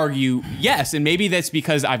I would argue yes, and maybe that's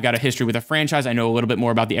because I've got a history with the franchise. I know a little bit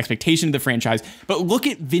more about the expectation of the franchise. But look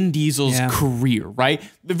at Vin Diesel's career, right?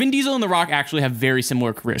 The Vin Diesel and The Rock actually have very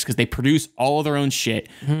similar careers because they produce all of their own shit.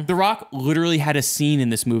 The Rock literally had a scene in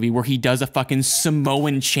this movie where he does a fucking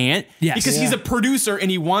Samoan chant because he's a producer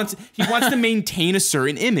and he wants to maintain a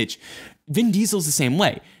certain image. Vin Diesel's the same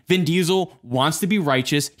way. Vin Diesel wants to be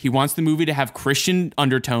righteous. He wants the movie to have Christian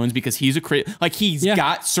undertones because he's he's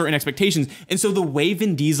got certain expectations. And so the way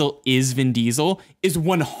Vin Diesel is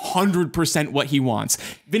 100% what he wants.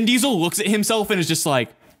 Vin Diesel looks at himself and is just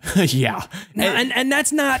like, yeah. And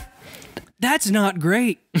that's not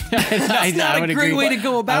great. That's not a great way to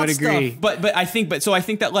go about stuff. But I think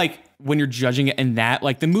that like when you're judging it in that,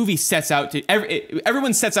 like the movie sets out to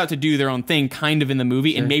everyone sets out to do their own thing kind of in the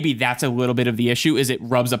movie, and maybe that's a little bit of the issue is it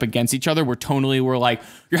rubs up against each other. Where tonally we're like,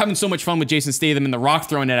 you're having so much fun with Jason Statham and The Rock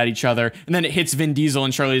throwing it at each other, and then it hits Vin Diesel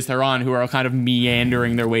and Charlize Theron who are kind of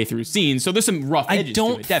meandering their way through scenes. So there's some rough edges. I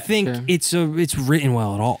don't think it's written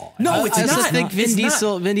well at all. No, it's not. I think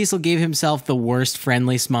Vin Diesel gave himself the worst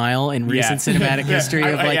friendly smile in recent cinematic history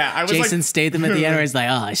of Jason Statham at the end where he's like,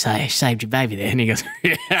 oh, I saved your baby there, and he goes,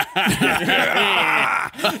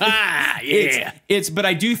 But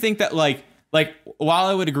I do think that like while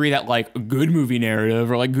I would agree that like a good movie narrative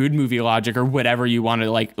or like good movie logic or whatever you want to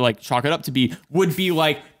like chalk it up to be would be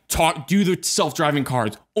like do the self-driving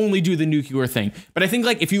cars, only do the nuclear thing. But I think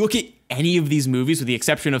like if you look at any of these movies with the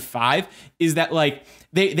exception of 5, is that like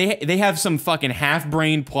they have some fucking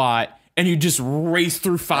half-brained plot and you just race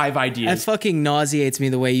through 5 ideas. That fucking nauseates me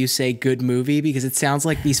the way you say good movie, because it sounds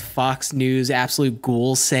like these Fox News absolute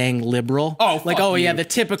ghouls saying liberal. Oh, like, oh, yeah, the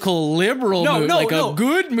typical liberal movie. Like a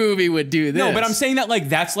good movie would do this. No, but I'm saying that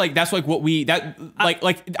that's what we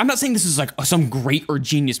I'm not saying this is like some great or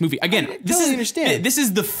genius movie. Again, this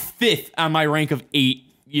is the 5th on my rank of 8,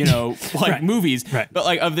 movies, but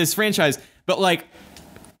like of this franchise. But like,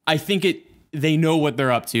 I think they know what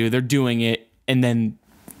they're up to. They're doing it, and then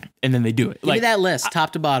they do it. Give me that list,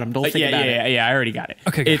 top to bottom. Don't think about it. Yeah, I already got it.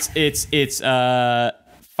 Okay, it's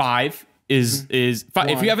 5 is 5.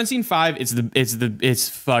 If you haven't seen 5, it's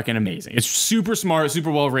fucking amazing. It's super smart,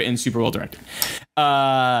 super well written, super well directed.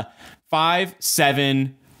 5,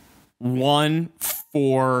 7, 1,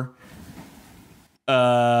 4.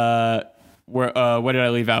 What did I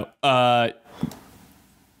leave out?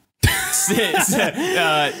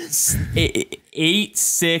 8,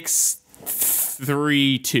 6,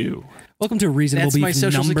 3, 2. Welcome to Reasonable That's Beef my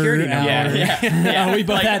social number security number. Yeah. We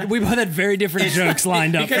both had very different jokes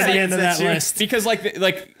lined up at the end of that list. Because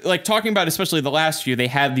like talking about especially the last few, they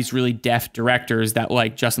had these really deft directors that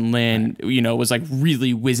like Justin Lin, was like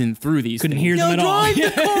really whizzing through these. Couldn't hear them at all. Drive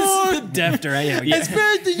the car. Deft, right? Yeah. As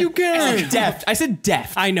fast as you can. Deft. I said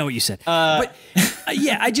deft. I know what you said. But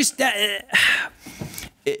I just...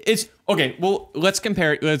 it's okay. Well, let's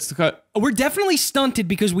compare it. We're definitely stunted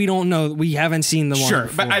because we don't know. We haven't seen the one. Sure,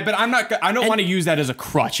 before. but I'm not. I don't want to use that as a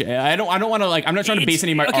crutch. I don't want to like. I'm not trying to base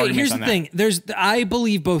any of my arguments here's on the that. thing. I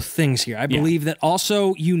believe both things here. I believe that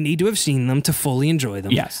also you need to have seen them to fully enjoy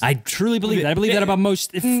them. Yes, I truly believe that. I believe that about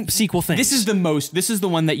most sequel things. This is the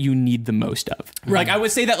one that you need the most of. Right. Like I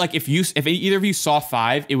would say that like if either of you saw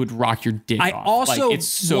 5, it would rock your dick off. I also like, it's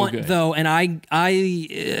so want good. though, and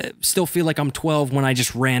I still feel like I'm 12 when I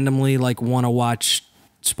just randomly like want to watch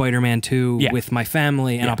Spider-Man 2 with my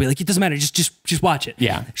family, and I'll be like, it doesn't matter, just watch it.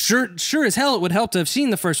 Yeah. Sure as hell it would help to have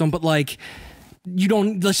seen the first one, but like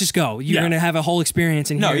let's just go. You're gonna have a whole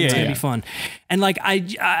experience in here. It's gonna be fun. And like I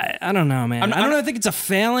don't know, man. I don't think it's a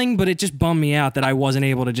failing, but it just bummed me out that I wasn't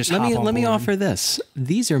able to just let me offer this.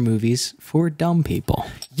 These are movies for dumb people.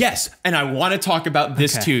 Yes, and I want to talk about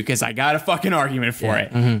this too because I got a fucking argument for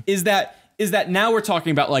it. Mm-hmm. Is that now we're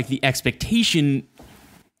talking about like the expectation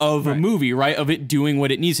of a movie, right? Of it doing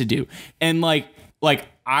what it needs to do. And like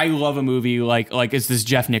I love a movie like it's this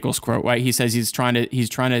Jeff Nichols quote, right? He says he's trying to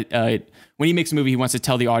when he makes a movie, he wants to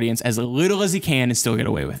tell the audience as little as he can and still get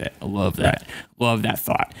away with it. I love that. Love that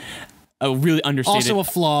thought. A really understated, also a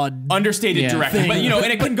flawed, direction, but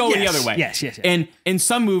and it can go the other way. Yes. And in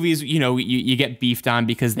some movies, you get beefed on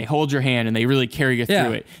because they hold your hand and they really carry you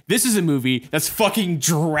through it. This is a movie that's fucking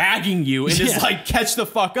dragging you and just like catch the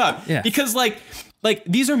fuck up. Yeah. Because like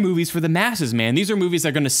these are movies for the masses, man. These are movies that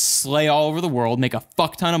are going to slay all over the world, make a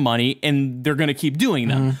fuck ton of money, and they're going to keep doing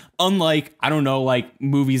them. Unlike, I don't know, like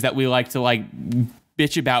movies that we like to like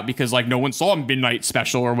bitch about because like no one saw Midnight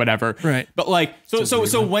Special or whatever. Right. But like,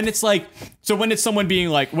 so when it's like, when it's someone being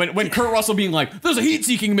like, when Kurt Russell being like, there's a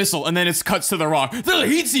heat-seeking missile, and then it's cuts to The Rock, there's a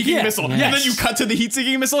heat-seeking missile, and then you cut to the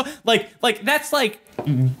heat-seeking missile, like that's like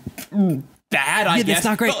bad, I guess. That's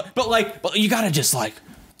not great. But you gotta just like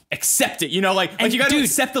accept it, like you gotta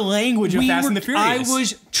accept the language of Fast and the Furious. I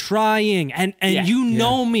was trying, and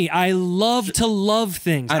know me, I love to love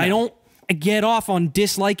things. I don't get off on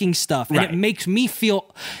disliking stuff, and it makes me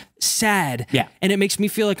feel sad. Yeah. And it makes me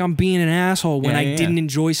feel like I'm being an asshole when I didn't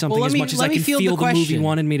enjoy something as much as I can feel the movie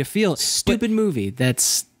wanted me to feel. Stupid movie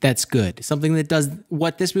that's good. Something that does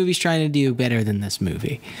what this movie's trying to do better than this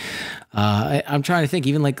movie. I'm trying to think,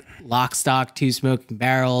 even like Lock, Stock, Two Smoking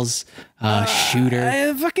Barrels,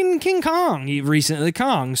 Shooter, fucking King Kong recently,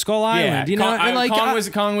 Skull Island. Kong was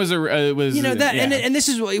that, and this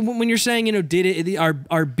is when you're saying did it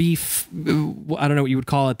our beef, I don't know what you would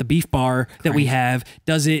call it, the beef bar that we have,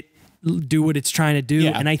 does it do what it's trying to do?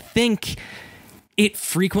 And I think it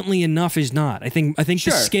frequently enough is not. I think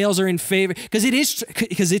the scales are in favor because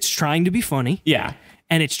it's trying to be funny. Yeah.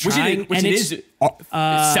 And it's trying,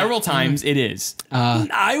 several times it is.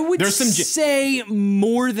 I would say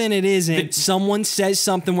more than it isn't. Someone says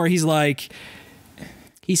something where he's like,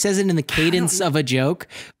 he says it in the cadence of a joke,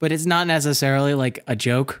 but it's not necessarily like a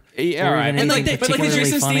joke. Yeah, all right. And but like the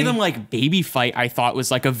Jason Statham like baby fight, I thought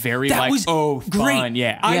was like a very great. Fun.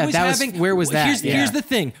 Yeah, where was that? Here's the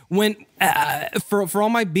thing. When for all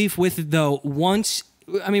my beef with it though, once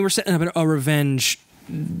we're setting up a revenge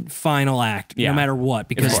final act, no matter what,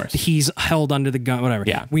 because he's held under the gun, whatever.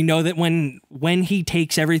 Yeah, we know that when he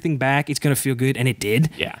takes everything back, it's gonna feel good, and it did.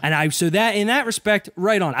 Yeah, and so that in that respect,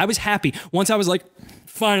 right on. I was happy once I was like,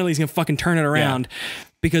 finally, he's gonna fucking turn it around.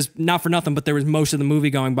 because not for nothing, but there was most of the movie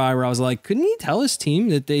going by where I was like, couldn't he tell his team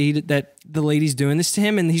that that the lady's doing this to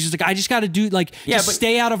him? And he's just like, I just got to do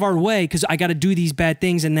stay out of our way because I got to do these bad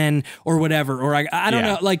things and then or whatever, or I don't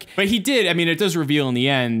know, like. But he did. I mean, it does reveal in the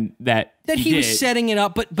end that he was setting it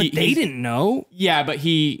up, but they didn't know. Yeah, but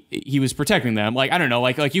he was protecting them. Like, I don't know,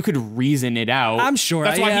 like you could reason it out. I'm sure.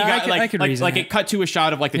 That's why he got I could reason it cut to a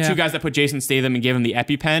shot of like the two guys that put Jason Statham and gave him the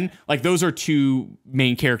EpiPen. Like those are two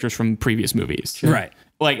main characters from previous movies. Sure. Right.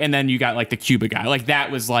 Like, and then you got like the Cuba guy. Like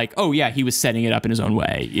that was like, oh yeah, he was setting it up in his own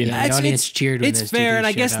way. You know? The audience cheered when it's fair, and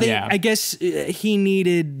I guess I guess he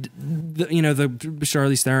needed the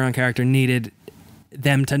Charlize Theron character needed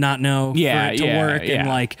them to not know for it to work, and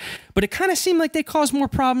like, but it kind of seemed like they caused more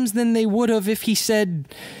problems than they would have if he said,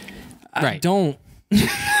 "I don't."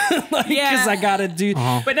 Because I gotta do.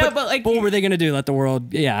 But like, what were they gonna do? Let the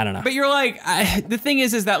world? Yeah, I don't know. But you're like, the thing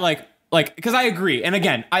is that like because I agree, and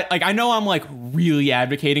again, I know I'm like really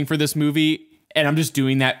advocating for this movie, and I'm just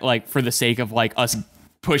doing that like for the sake of like us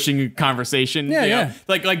pushing a conversation,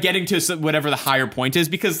 like getting to whatever the higher point is,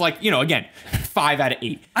 because like, again, 5 out of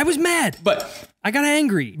 8. I was mad, but I got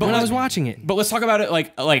angry when I was watching it. But let's talk about it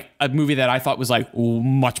like a movie that I thought was like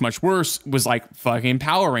much worse was like fucking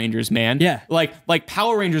Power Rangers, man. Yeah. Like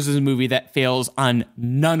Power Rangers is a movie that fails on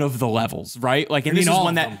none of the levels, right? Like, and this is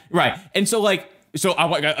one that, right. And so like, I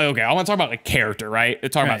want to talk about like character, right?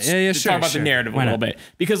 Talk about the narrative a little bit,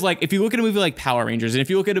 because like if you look at a movie like Power Rangers, and if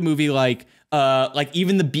you look at a movie like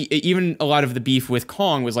even a lot of the beef with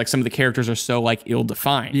Kong was like some of the characters are so like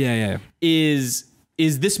ill-defined. Yeah. Is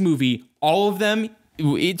this movie, all of them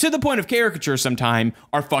to the point of caricature sometime,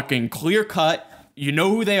 are fucking clear cut. You know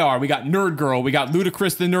who they are. We got Nerd Girl. We got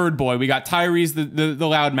Ludacris the Nerd Boy. We got Tyrese the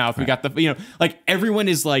Loudmouth. We got the, like everyone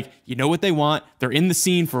is like, you know what they want. They're in the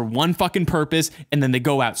scene for one fucking purpose, and then they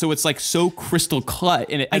go out. So it's like so crystal cut.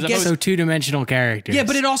 And I guess so two-dimensional characters. Yeah,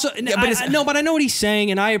 but it also, but I know what he's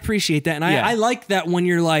saying, and I appreciate that. And I like that when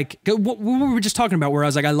you're like, what we were just talking about, where I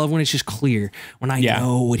was like, I love when it's just clear, when I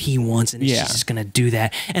know what he wants, and he's just going to do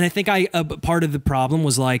that. And I think part of the problem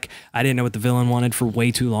was like, I didn't know what the villain wanted for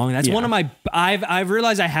way too long. That's one of my, I've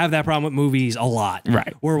realized I have that problem with movies a lot.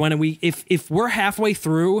 Right. Where when if we're halfway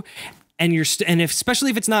through and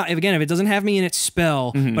especially if it's not, if it doesn't have me in its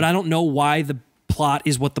spell, but I don't know why the plot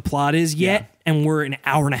is what the plot is yet, and we're an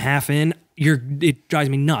hour and a half in, it drives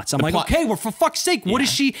me nuts. I'm like, okay, well, for fuck's sake,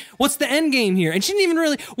 what's the end game here? And she didn't even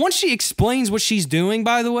really, once she explains what she's doing,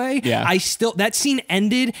 by the way, that scene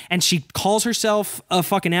ended and she calls herself a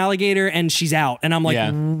fucking alligator and she's out. And I'm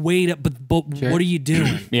like, wait up, but what are you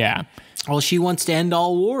doing? Yeah. Well, she wants to end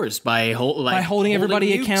all wars by holding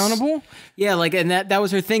everybody accountable. Yeah, and that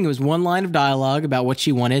was her thing. It was one line of dialogue about what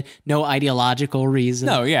she wanted, no ideological reason.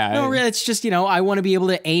 No, it's just I want to be able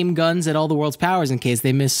to aim guns at all the world's powers in case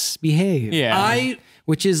they misbehave. Yeah,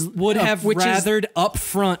 would have rathered up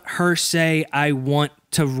front her say, I want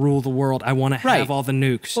to rule the world. I want to have all the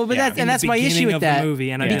nukes. Well, but that's my issue with that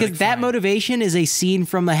movie, and because that motivation is a scene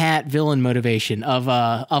from the hat villain motivation of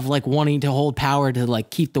like wanting to hold power to like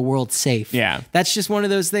keep the world safe. Yeah, that's just one of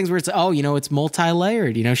those things where it's it's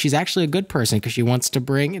multi-layered. She's actually a good person because she wants to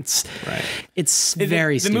bring it's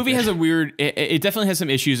very the movie has a weird. It definitely has some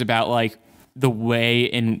issues about like the way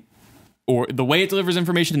it delivers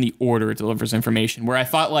information and the order it delivers information, where I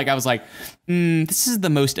thought I was like, this is the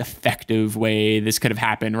most effective way this could have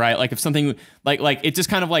happened, right? Like if something like it just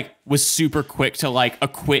kind of like was super quick to like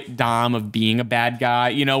acquit Dom of being a bad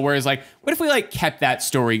guy, whereas like, what if we like kept that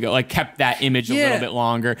story kept that image a little bit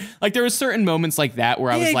longer? Like there was certain moments like that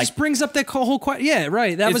where I was like, it just brings up that whole question. Yeah,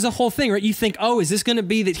 right. That was the whole thing, right? You think, is this going to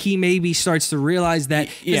be that he maybe starts to realize that?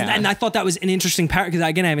 Yeah. And I thought that was an interesting part because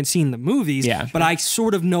again, I haven't seen the movies, but I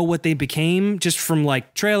sort of know what they became just from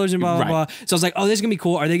like trailers and blah, blah, blah. So I was like, this is going to be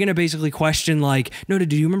cool. Are they going to basically question like, no,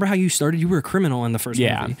 do you remember how you started? You were a criminal in the first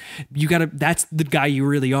movie. That's the guy you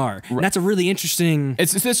really are. Right. That's a really interesting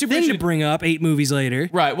thing to bring up 8 movies later.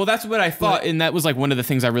 Right. Well, that's what I thought. And that was like one of the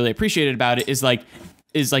things I really appreciated about it is like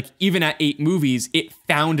even at 8 movies, it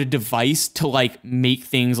found a device to like make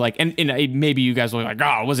things like, and maybe you guys were like,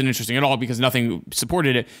 it wasn't interesting at all because nothing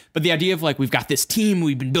supported it. But the idea of like, we've got this team,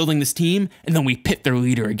 we've been building this team, and then we pit their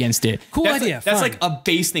leader against it. Cool idea. That's like a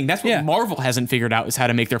base thing. That's what Marvel hasn't figured out, is how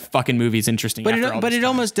to make their fucking movies interesting. But it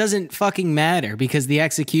almost doesn't fucking matter because the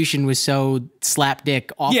execution was so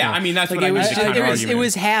slapdick awful. Yeah, I mean, that's what I was it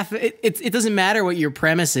was half, it doesn't matter what your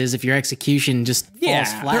premise is if your execution just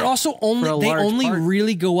falls flat. They're also only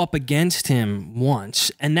really go up against him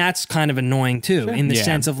once, and that's kind of annoying too, in the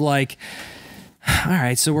sense of like, all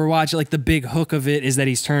right, so we're watching, like, the big hook of it is that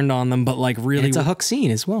he's turned on them, but like really, and it's a hook scene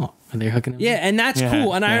as well. Are they hooking him? Yeah, and that's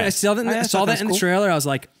cool. And I saw that in the trailer. I was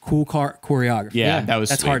like, cool car choreography. Yeah,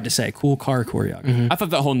 that's sweet. Hard to say. Cool car choreography. I thought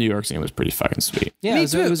that whole New York scene was pretty fucking sweet. Yeah,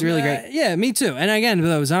 it was really great. Yeah, me too. And again,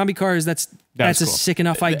 the zombie cars, that's cool. a sick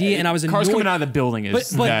enough idea. And I was cars annoyed. coming out of the building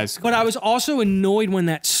is but I was also annoyed when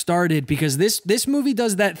that started because this movie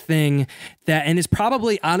does that thing that, and it's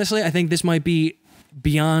probably, honestly, I think this might be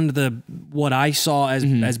beyond what I saw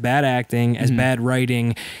as bad acting, as bad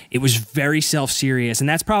writing. It was very self-serious, and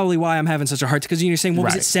that's probably why I'm having such a hard time, because you're saying what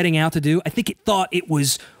was it setting out to do? I think it thought it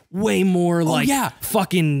was way more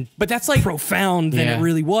fucking, but that's like profound than it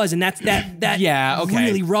really was, and that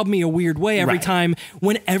really rubbed me a weird way every time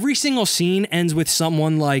when every single scene ends with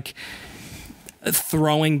someone like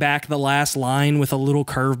throwing back the last line with a little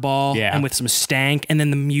curveball and with some stank, and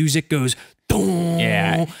then the music goes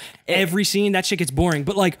every scene that shit gets boring.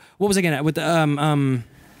 But like, what was I getting at with the how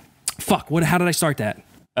did I start that?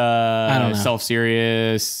 I don't know.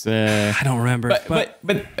 Self-serious. I don't remember. But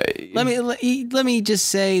let me just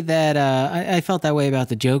say that I felt that way about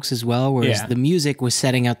the jokes as well. Whereas the music was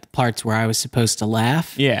setting up the parts where I was supposed to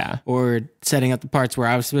laugh. Yeah. Or setting up the parts where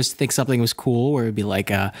I was supposed to think something was cool. Where it'd be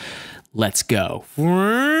like, "Let's go."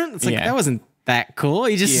 It's like that wasn't that cool.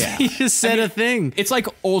 He just said a thing. It's like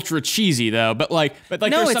ultra cheesy though, but like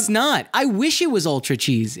no, it's not. I wish it was ultra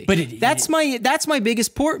cheesy. But that's my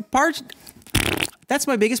biggest part. That's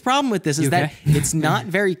my biggest problem with this is that it's not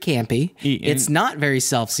very campy. It's not very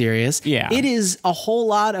self-serious. Yeah. It is a whole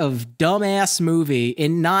lot of dumbass movie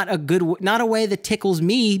in not a way that tickles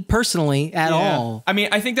me personally at all. I mean,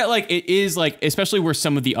 I think that like it is like, especially where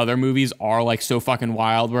some of the other movies are like so fucking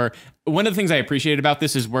wild, where one of the things I appreciate about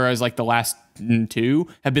this is whereas like the last two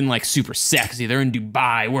have been like super sexy. They're in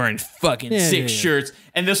Dubai wearing fucking sick shirts.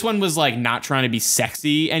 And this one was like not trying to be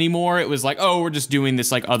sexy anymore. It was like, oh, we're just doing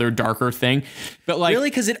this like other darker thing. But like, really?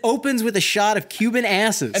 Because it opens with a shot of Cuban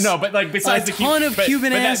asses. No, but like besides a ton of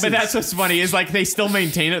Cuban asses. But that's what's funny is like they still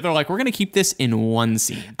maintain it. They're like, we're going to keep this in one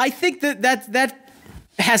scene. I think that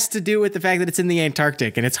has to do with the fact that it's in the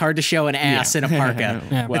Antarctic and it's hard to show an ass in a parka.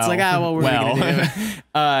 It's like, we're going to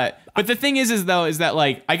do? But the thing is that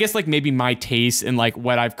like, I guess like maybe my taste and like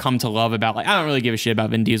what I've come to love about, like, I don't really give a shit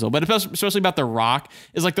about Vin Diesel, but especially about The Rock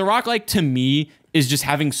is like The Rock, like to me is just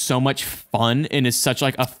having so much fun and is such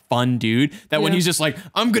like a fun dude that when he's just like,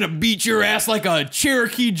 I'm going to beat your ass like a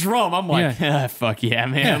Cherokee drum. I'm like, fuck yeah,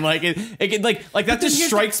 man. Like it like that just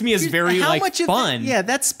strikes me as very like fun.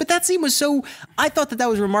 But that scene was so, I thought that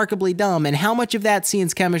was remarkably dumb. And how much of that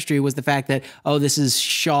scene's chemistry was the fact that, this is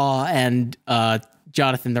Shaw and,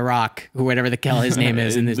 Jonathan the Rock, or whatever the hell his name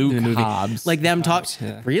is in the movie. Hobbs. Like them talk.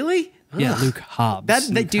 Really? Yeah, Luke Hobbs.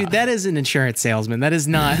 That is an insurance salesman. That is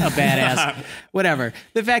not a badass. Whatever.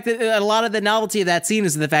 The fact that a lot of the novelty of that scene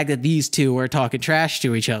is the fact that these two are talking trash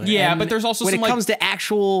to each other. Yeah, and but there's also when it comes to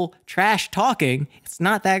actual trash talking, it's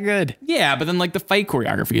not that good. Yeah, but then like the fight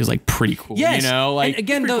choreography is like pretty cool. Yes. You know, like and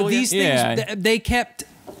again though, these things they kept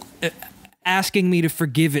asking me to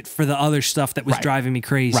forgive it for the other stuff that was driving me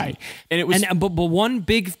crazy. Right. And it was, but one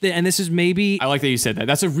big thing, and this is maybe, I like that you said that.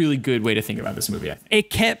 That's a really good way to think about this movie, I think. It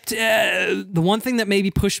kept, the one thing that maybe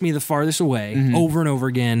pushed me the farthest away over and over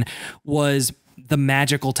again was the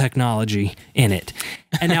magical technology in it.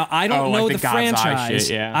 And now I don't know like the franchise.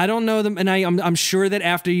 Shit, I don't know them. And I'm sure that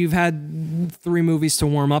after you've had 3 movies to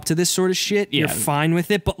warm up to this sort of shit, you're fine with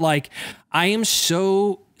it. But like, I am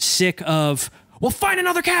so sick of, well, find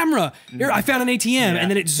another camera. Here, I found an ATM, and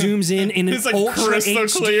then it zooms in an it's like ultra crystal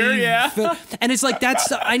HD clear, and it's like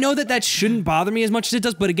I know that shouldn't bother me as much as it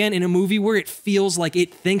does, but again, in a movie where it feels like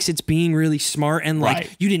it thinks it's being really smart and like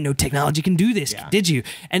you didn't know technology can do this, did you?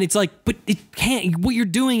 And it's like, but it can't. What you're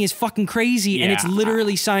doing is fucking crazy, and it's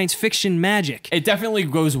literally science fiction magic. It definitely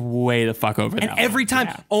goes way the fuck over. And every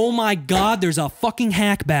time, oh my god, there's a fucking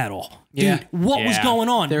hack battle. Dude, what was going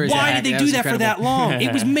on? Why did they do that for that long?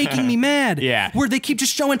 It was making me mad. Where they keep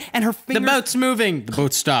just showing, and her fingers... The boat's moving. The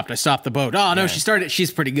boat stopped. I stopped the boat. Oh, no, she started. She's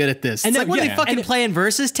pretty good at this. And it's like, what are they fucking playing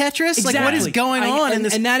versus Tetris? Exactly. Like, what is going on in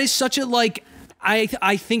this? And that is such a, like...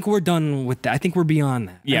 I think we're done with that. I think we're beyond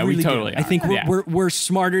that. Yeah, really we totally. I think we're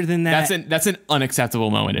smarter than that. That's an unacceptable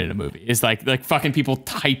moment in a movie. It's like fucking people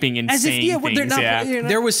typing and saying things. They're not,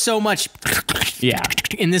 there was so much.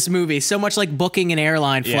 In this movie, so much like booking an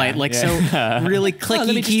airline flight, so really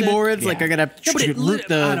clicky keyboards. Like I gotta root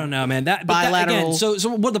the. I don't know, man. That bilateral. Again,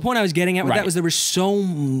 so what the point I was getting at with that was there was so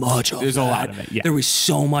much. There's a lot of it. Yeah. There was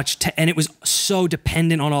so much, and it was so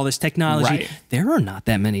dependent on all this technology. Right. There are not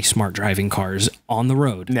that many smart driving cars on the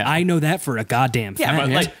road. No. I know that for a goddamn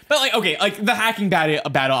fact. But okay, like the hacking battle,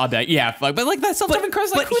 I'll bet, but like that self-driving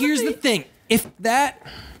car's like. But here's the thing. if that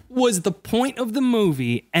was the point of the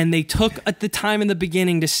movie, and they took at the time in the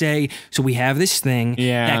beginning to say, so we have this thing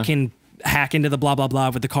that can hack into the blah blah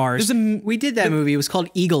blah with the cars. We did that movie. It was called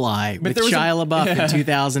Eagle Eye with Shia LaBeouf in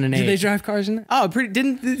 2008. Did they drive cars in it? Oh,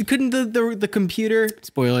 couldn't the computer,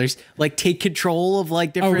 spoilers, like take control of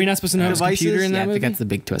like different? Oh, are we not supposed to know devices? computer in that movie? I think that's the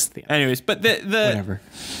big twist at the end. Anyways, but the whatever.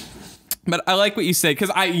 But I like what you said, because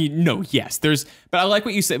but I like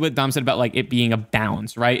what you said, what Dom said about like it being a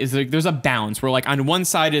balance, right? Is like there's a balance where like on one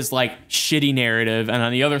side is like shitty narrative, and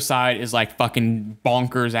on the other side is like fucking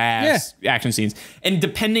bonkers ass action scenes. And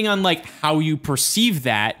depending on like how you perceive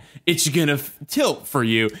that, it's gonna tilt for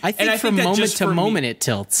you. I think from moment to moment it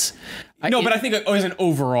tilts. But I think it was an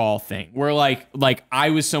overall thing where like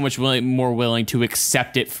I was so much more willing to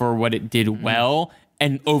accept it for what it did well,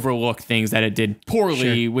 and overlook things that it did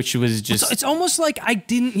poorly, which was just... It's almost like I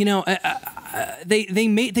didn't,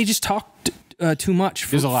 they just talked too much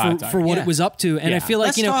for what it was up to. And I feel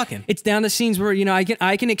like, it's down to scenes where,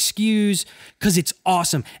 I can excuse because it's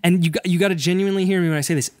awesome. And you got to genuinely hear me when I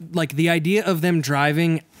say this. Like the idea of them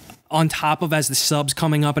driving on top of as the sub's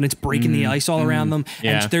coming up and it's breaking the ice all around them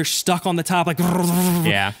and they're stuck on the top like...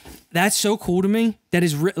 That's so cool to me. That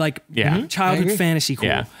is childhood fantasy cool.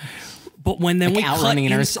 Yeah. But when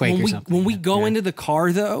we go into the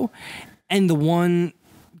car though, and the one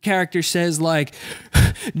character says like,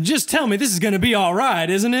 just tell me this is gonna be all right,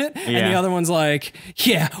 isn't it? And the other one's like,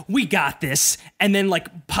 yeah, we got this, and then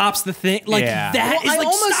like pops the thing like that.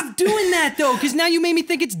 Well, stop doing that though, because now you made me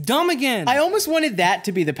think it's dumb again. I almost wanted that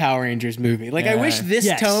to be the Power Rangers movie. Like I wish this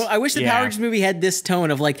tone. I wish the Power Rangers movie had this tone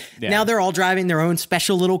of like now they're all driving their own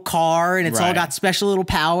special little car, and it's all got special little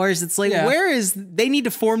powers. It's like where is they need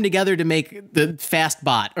to form together to make the fast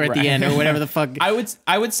bot or at the end or whatever the fuck.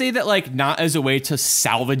 I would say that like not as a way to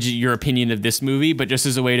salvage your opinion of this movie, but just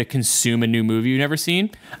as a way to consume a new movie you've never seen.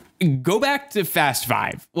 Go back to Fast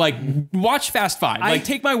Five. Like, watch Fast Five. Like,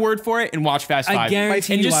 take my word for it and watch Fast Five. I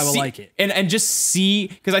guarantee you I will like it. And just see,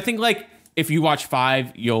 because I think, like, if you watch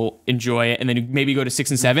 5, you'll enjoy it, and then maybe go to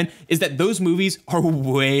 6 and 7, is that those movies are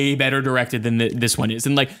way better directed than this one is.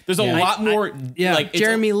 And, like, there's a lot more... like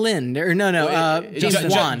Jeremy Lin, or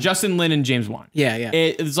Justin Lin and James Wan. Yeah.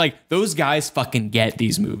 It's like, those guys fucking get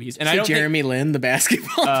these movies. And I don't Jeremy Lin, the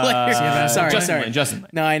basketball player? Sorry. Justin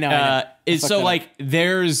Lin. No, I know. So, like,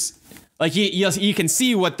 there's... Like, you can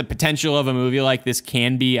see what the potential of a movie like this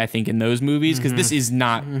can be, I think, in those movies, because this is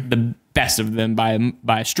not the best of them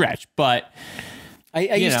by a stretch. But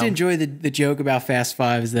I used to enjoy the joke about Fast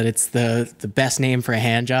Five is that it's the best name for a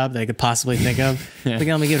hand job that I could possibly think of. I think I'm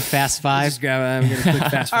going to give it Fast Five. Just grab it. I'm going to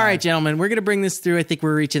click Fast Five. All right, gentlemen, we're going to bring this through. I think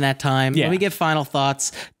we're reaching that time. Let me get final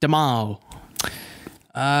thoughts. Damao.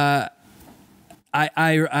 I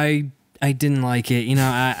didn't like it,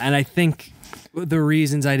 and I think... The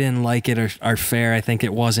reasons I didn't like it are fair. I think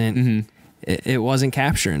it wasn't it wasn't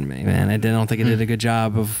capturing me, man. I don't think it did a good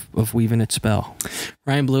job of weaving its spell.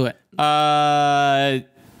 Ryan Blewett.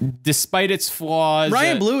 Despite its flaws,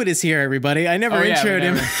 Ryan Blewett is here, everybody. I never introed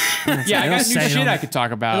him. I got new shit I could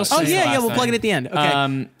talk about. We'll plug it at the end.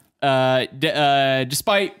 Okay.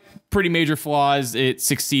 Despite pretty major flaws, it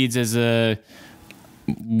succeeds as a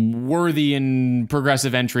worthy and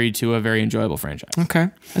progressive entry to a very enjoyable franchise. Okay,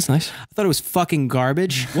 that's nice. I thought it was fucking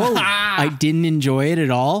garbage. Whoa. I didn't enjoy it at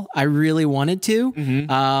all. I really wanted to.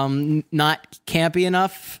 Not campy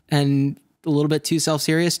enough and a little bit too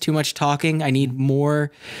self-serious, too much talking. I need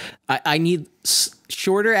more. I need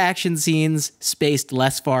shorter action scenes spaced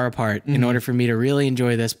less far apart in order for me to really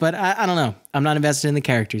enjoy this. But I don't know. I'm not invested in the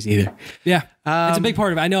characters either. Yeah, it's a big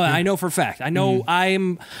part of it. I know for a fact. I know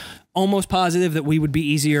I'm almost positive that we would be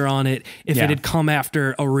easier on it if it had come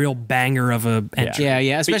after a real banger of a entry.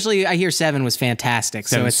 Yeah. Especially, I hear 7 was fantastic.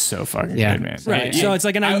 So it's so fucking good, man. Right. So it's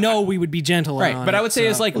like, and I know we would be gentler on but I would say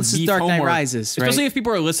it's like this is Dark Knight Rises, especially if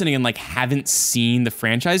people are listening and like haven't seen the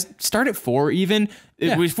franchise. Start at 4 even.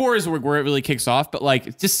 4 is where it really kicks off, but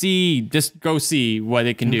like just go see what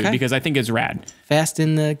it can do because I think it's rad.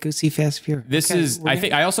 Go see Fast Furious.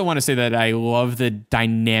 I also want to say that I love the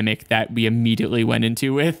dynamic that we immediately went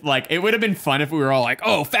into with. Like, it would have been fun if we were all like,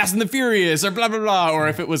 oh, Fast and the Furious or blah, blah, blah. Or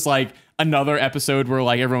if it was like another episode where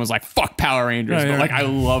like everyone was like, fuck Power Rangers. But like, I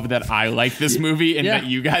love that I like this movie and that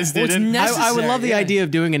you guys didn't. I would love the idea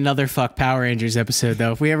of doing another fuck Power Rangers episode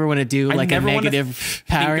though. If we ever want to do like a negative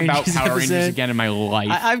Power Rangers Rangers again in my life.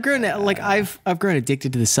 I've grown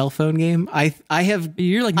addicted to the cell phone game.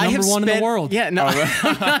 You're like number one in the world. Yeah, no,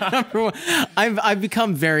 I'm not number one. I've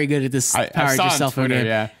become very good at this Power Rangers cell phone game.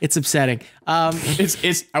 Yeah. It's upsetting. I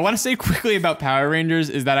want to say quickly about Power Rangers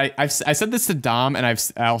is that I said this to Dom, and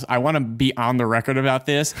I want to be on the record about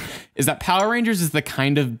this, is that Power Rangers is the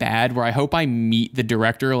kind of bad where I hope I meet the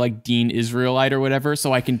director, like Dean Israelite or whatever,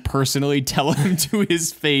 so I can personally tell him to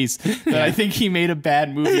his face that I think he made a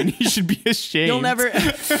bad movie and he should be ashamed. You'll never.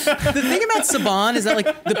 The thing about Saban is that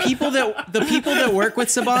like the people that work with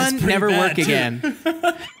Saban never work again.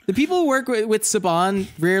 The people who work with Saban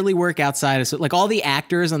rarely work outside of, like, all the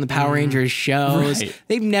actors on the Power Rangers shows. Right.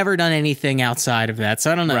 They've never done anything outside of that.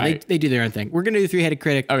 So I don't know. Right. They do their own thing. We're going to do Three-Headed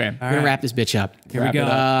Critic. Okay. We're going to wrap this bitch up. Here we go.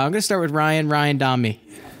 I'm going to start with Ryan, Dom, me.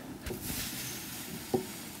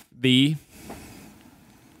 The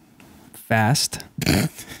Fast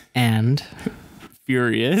and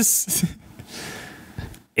Furious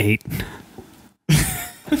 8.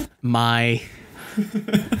 My...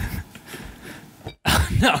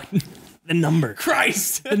 No, the number.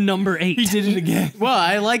 Christ. The number 8. He did it again. Well,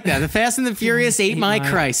 I like that. The Fast and the Furious 8 my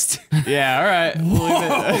Christ. Yeah, all right.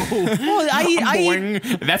 Well,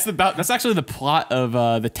 That's actually the plot of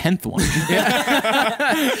the 10th one.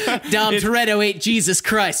 Dom Toretto 8 Jesus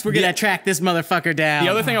Christ. We're gonna track this motherfucker down.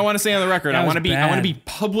 The other thing I want to say on the record, I want to be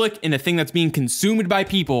public in a thing that's being consumed by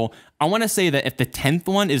people. I want to say that if the 10th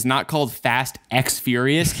one is not called Fast X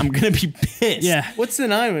Furious, I'm gonna be pissed. Yeah. What's the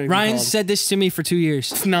 9 one? Ryan said this to me for 2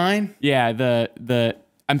 years. It's 9. Yeah,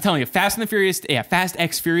 I'm telling you, Fast and the Furious. Yeah, Fast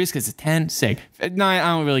X Furious because it's 10. Sick. 9. I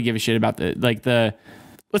don't really give a shit about the.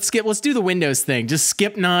 Let's do the Windows thing. Just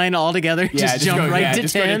skip 9 altogether. Yeah, just jump right to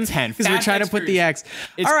 10. 10 because we're trying to put the X.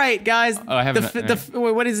 All right, guys. Oh, I haven't.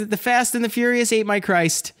 What is it? The Fast and the Furious 8 my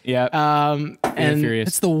Christ. Yeah. And Furious.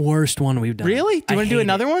 It's the worst one we've done. Really? Do you want to do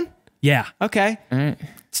another one? Yeah. Okay. All right.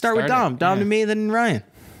 Start with Dom. Dom to me, then Ryan.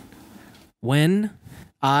 When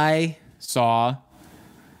I saw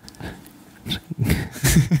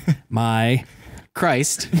my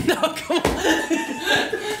Christ. No, come on.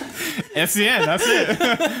 That's the end. That's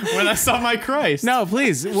it. When I saw my Christ. No,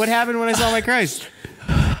 please. What happened when I saw my Christ?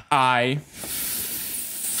 I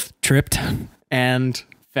tripped and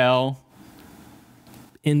fell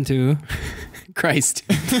into Christ.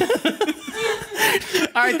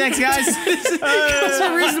 All right, thanks, guys. That's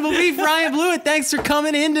for Reasonable Beef. Ryan Blewett, thanks for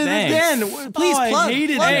coming into the den. Please plug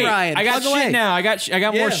Ryan. I got shit now. I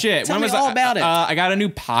got more shit. Tell me all about it. I got a new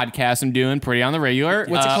podcast I'm doing pretty on the regular.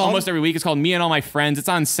 What's it called? Almost every week. It's called Me and All My Friends. It's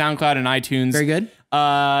on SoundCloud and iTunes. Very good.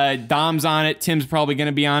 Dom's on it. Tim's probably going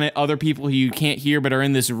to be on it. Other people who you can't hear but are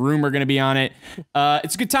in this room are going to be on it.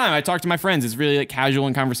 It's a good time. I talk to my friends. It's really like casual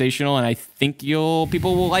and conversational, and I think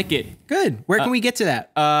people will like it. Good. Where can we get to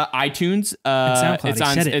that? iTunes.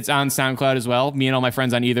 SoundCloud. It's on SoundCloud as well. Me and All My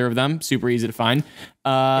Friends on either of them. Super easy to find. Is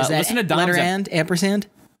that listen to Dom's letter and ampersand?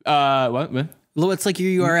 What? What's like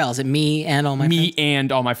your URL? Is it me and all my friends? Me and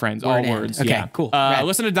all my friends. All words. Okay, yeah. Cool.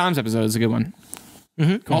 Listen to Dom's episode. It's a good one.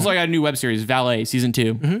 Mm-hmm. Also, I got a new web series, Valet, season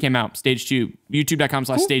 2. Came out, stage 2,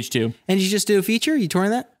 youtube.com/stage 2. And did you just do a feature? You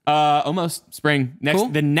touring that? Almost spring.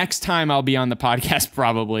 The next time I'll be on the podcast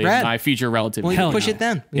probably is my feature relative. Well, you can push it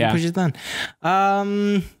then. Push it then.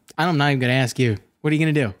 I'm not even gonna ask you. What are you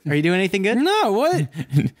gonna do? Are you doing anything good? No, what?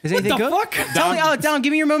 Is anything good? Fuck? Tell me, Dom,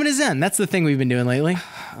 give me your moment of zen. That's the thing we've been doing lately.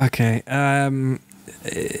 Okay.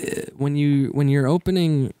 When you're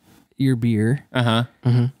opening your beer,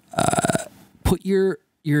 put your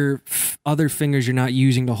other fingers you're not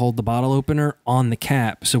using to hold the bottle opener on the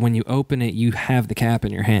cap, so when you open it, you have the cap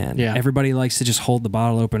in your hand. Yeah. Everybody likes to just hold the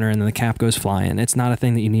bottle opener and then the cap goes flying. It's not a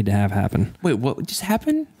thing that you need to have happen. Wait, what just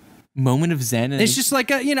happened? Moment of zen? It's just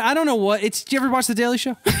like I don't know what. Do you ever watch The Daily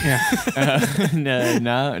Show? Yeah.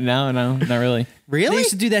 No, not really. Really? They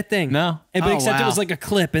used to do that thing. No. But except it was like a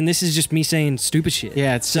clip, and this is just me saying stupid shit.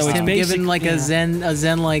 Yeah, it's just him giving like a zen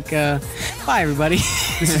like, bye everybody.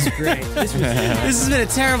 This is great. This has been a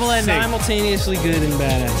terrible ending. Simultaneously good and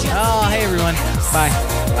badass. Oh, hey everyone. Bye.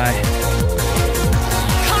 Bye.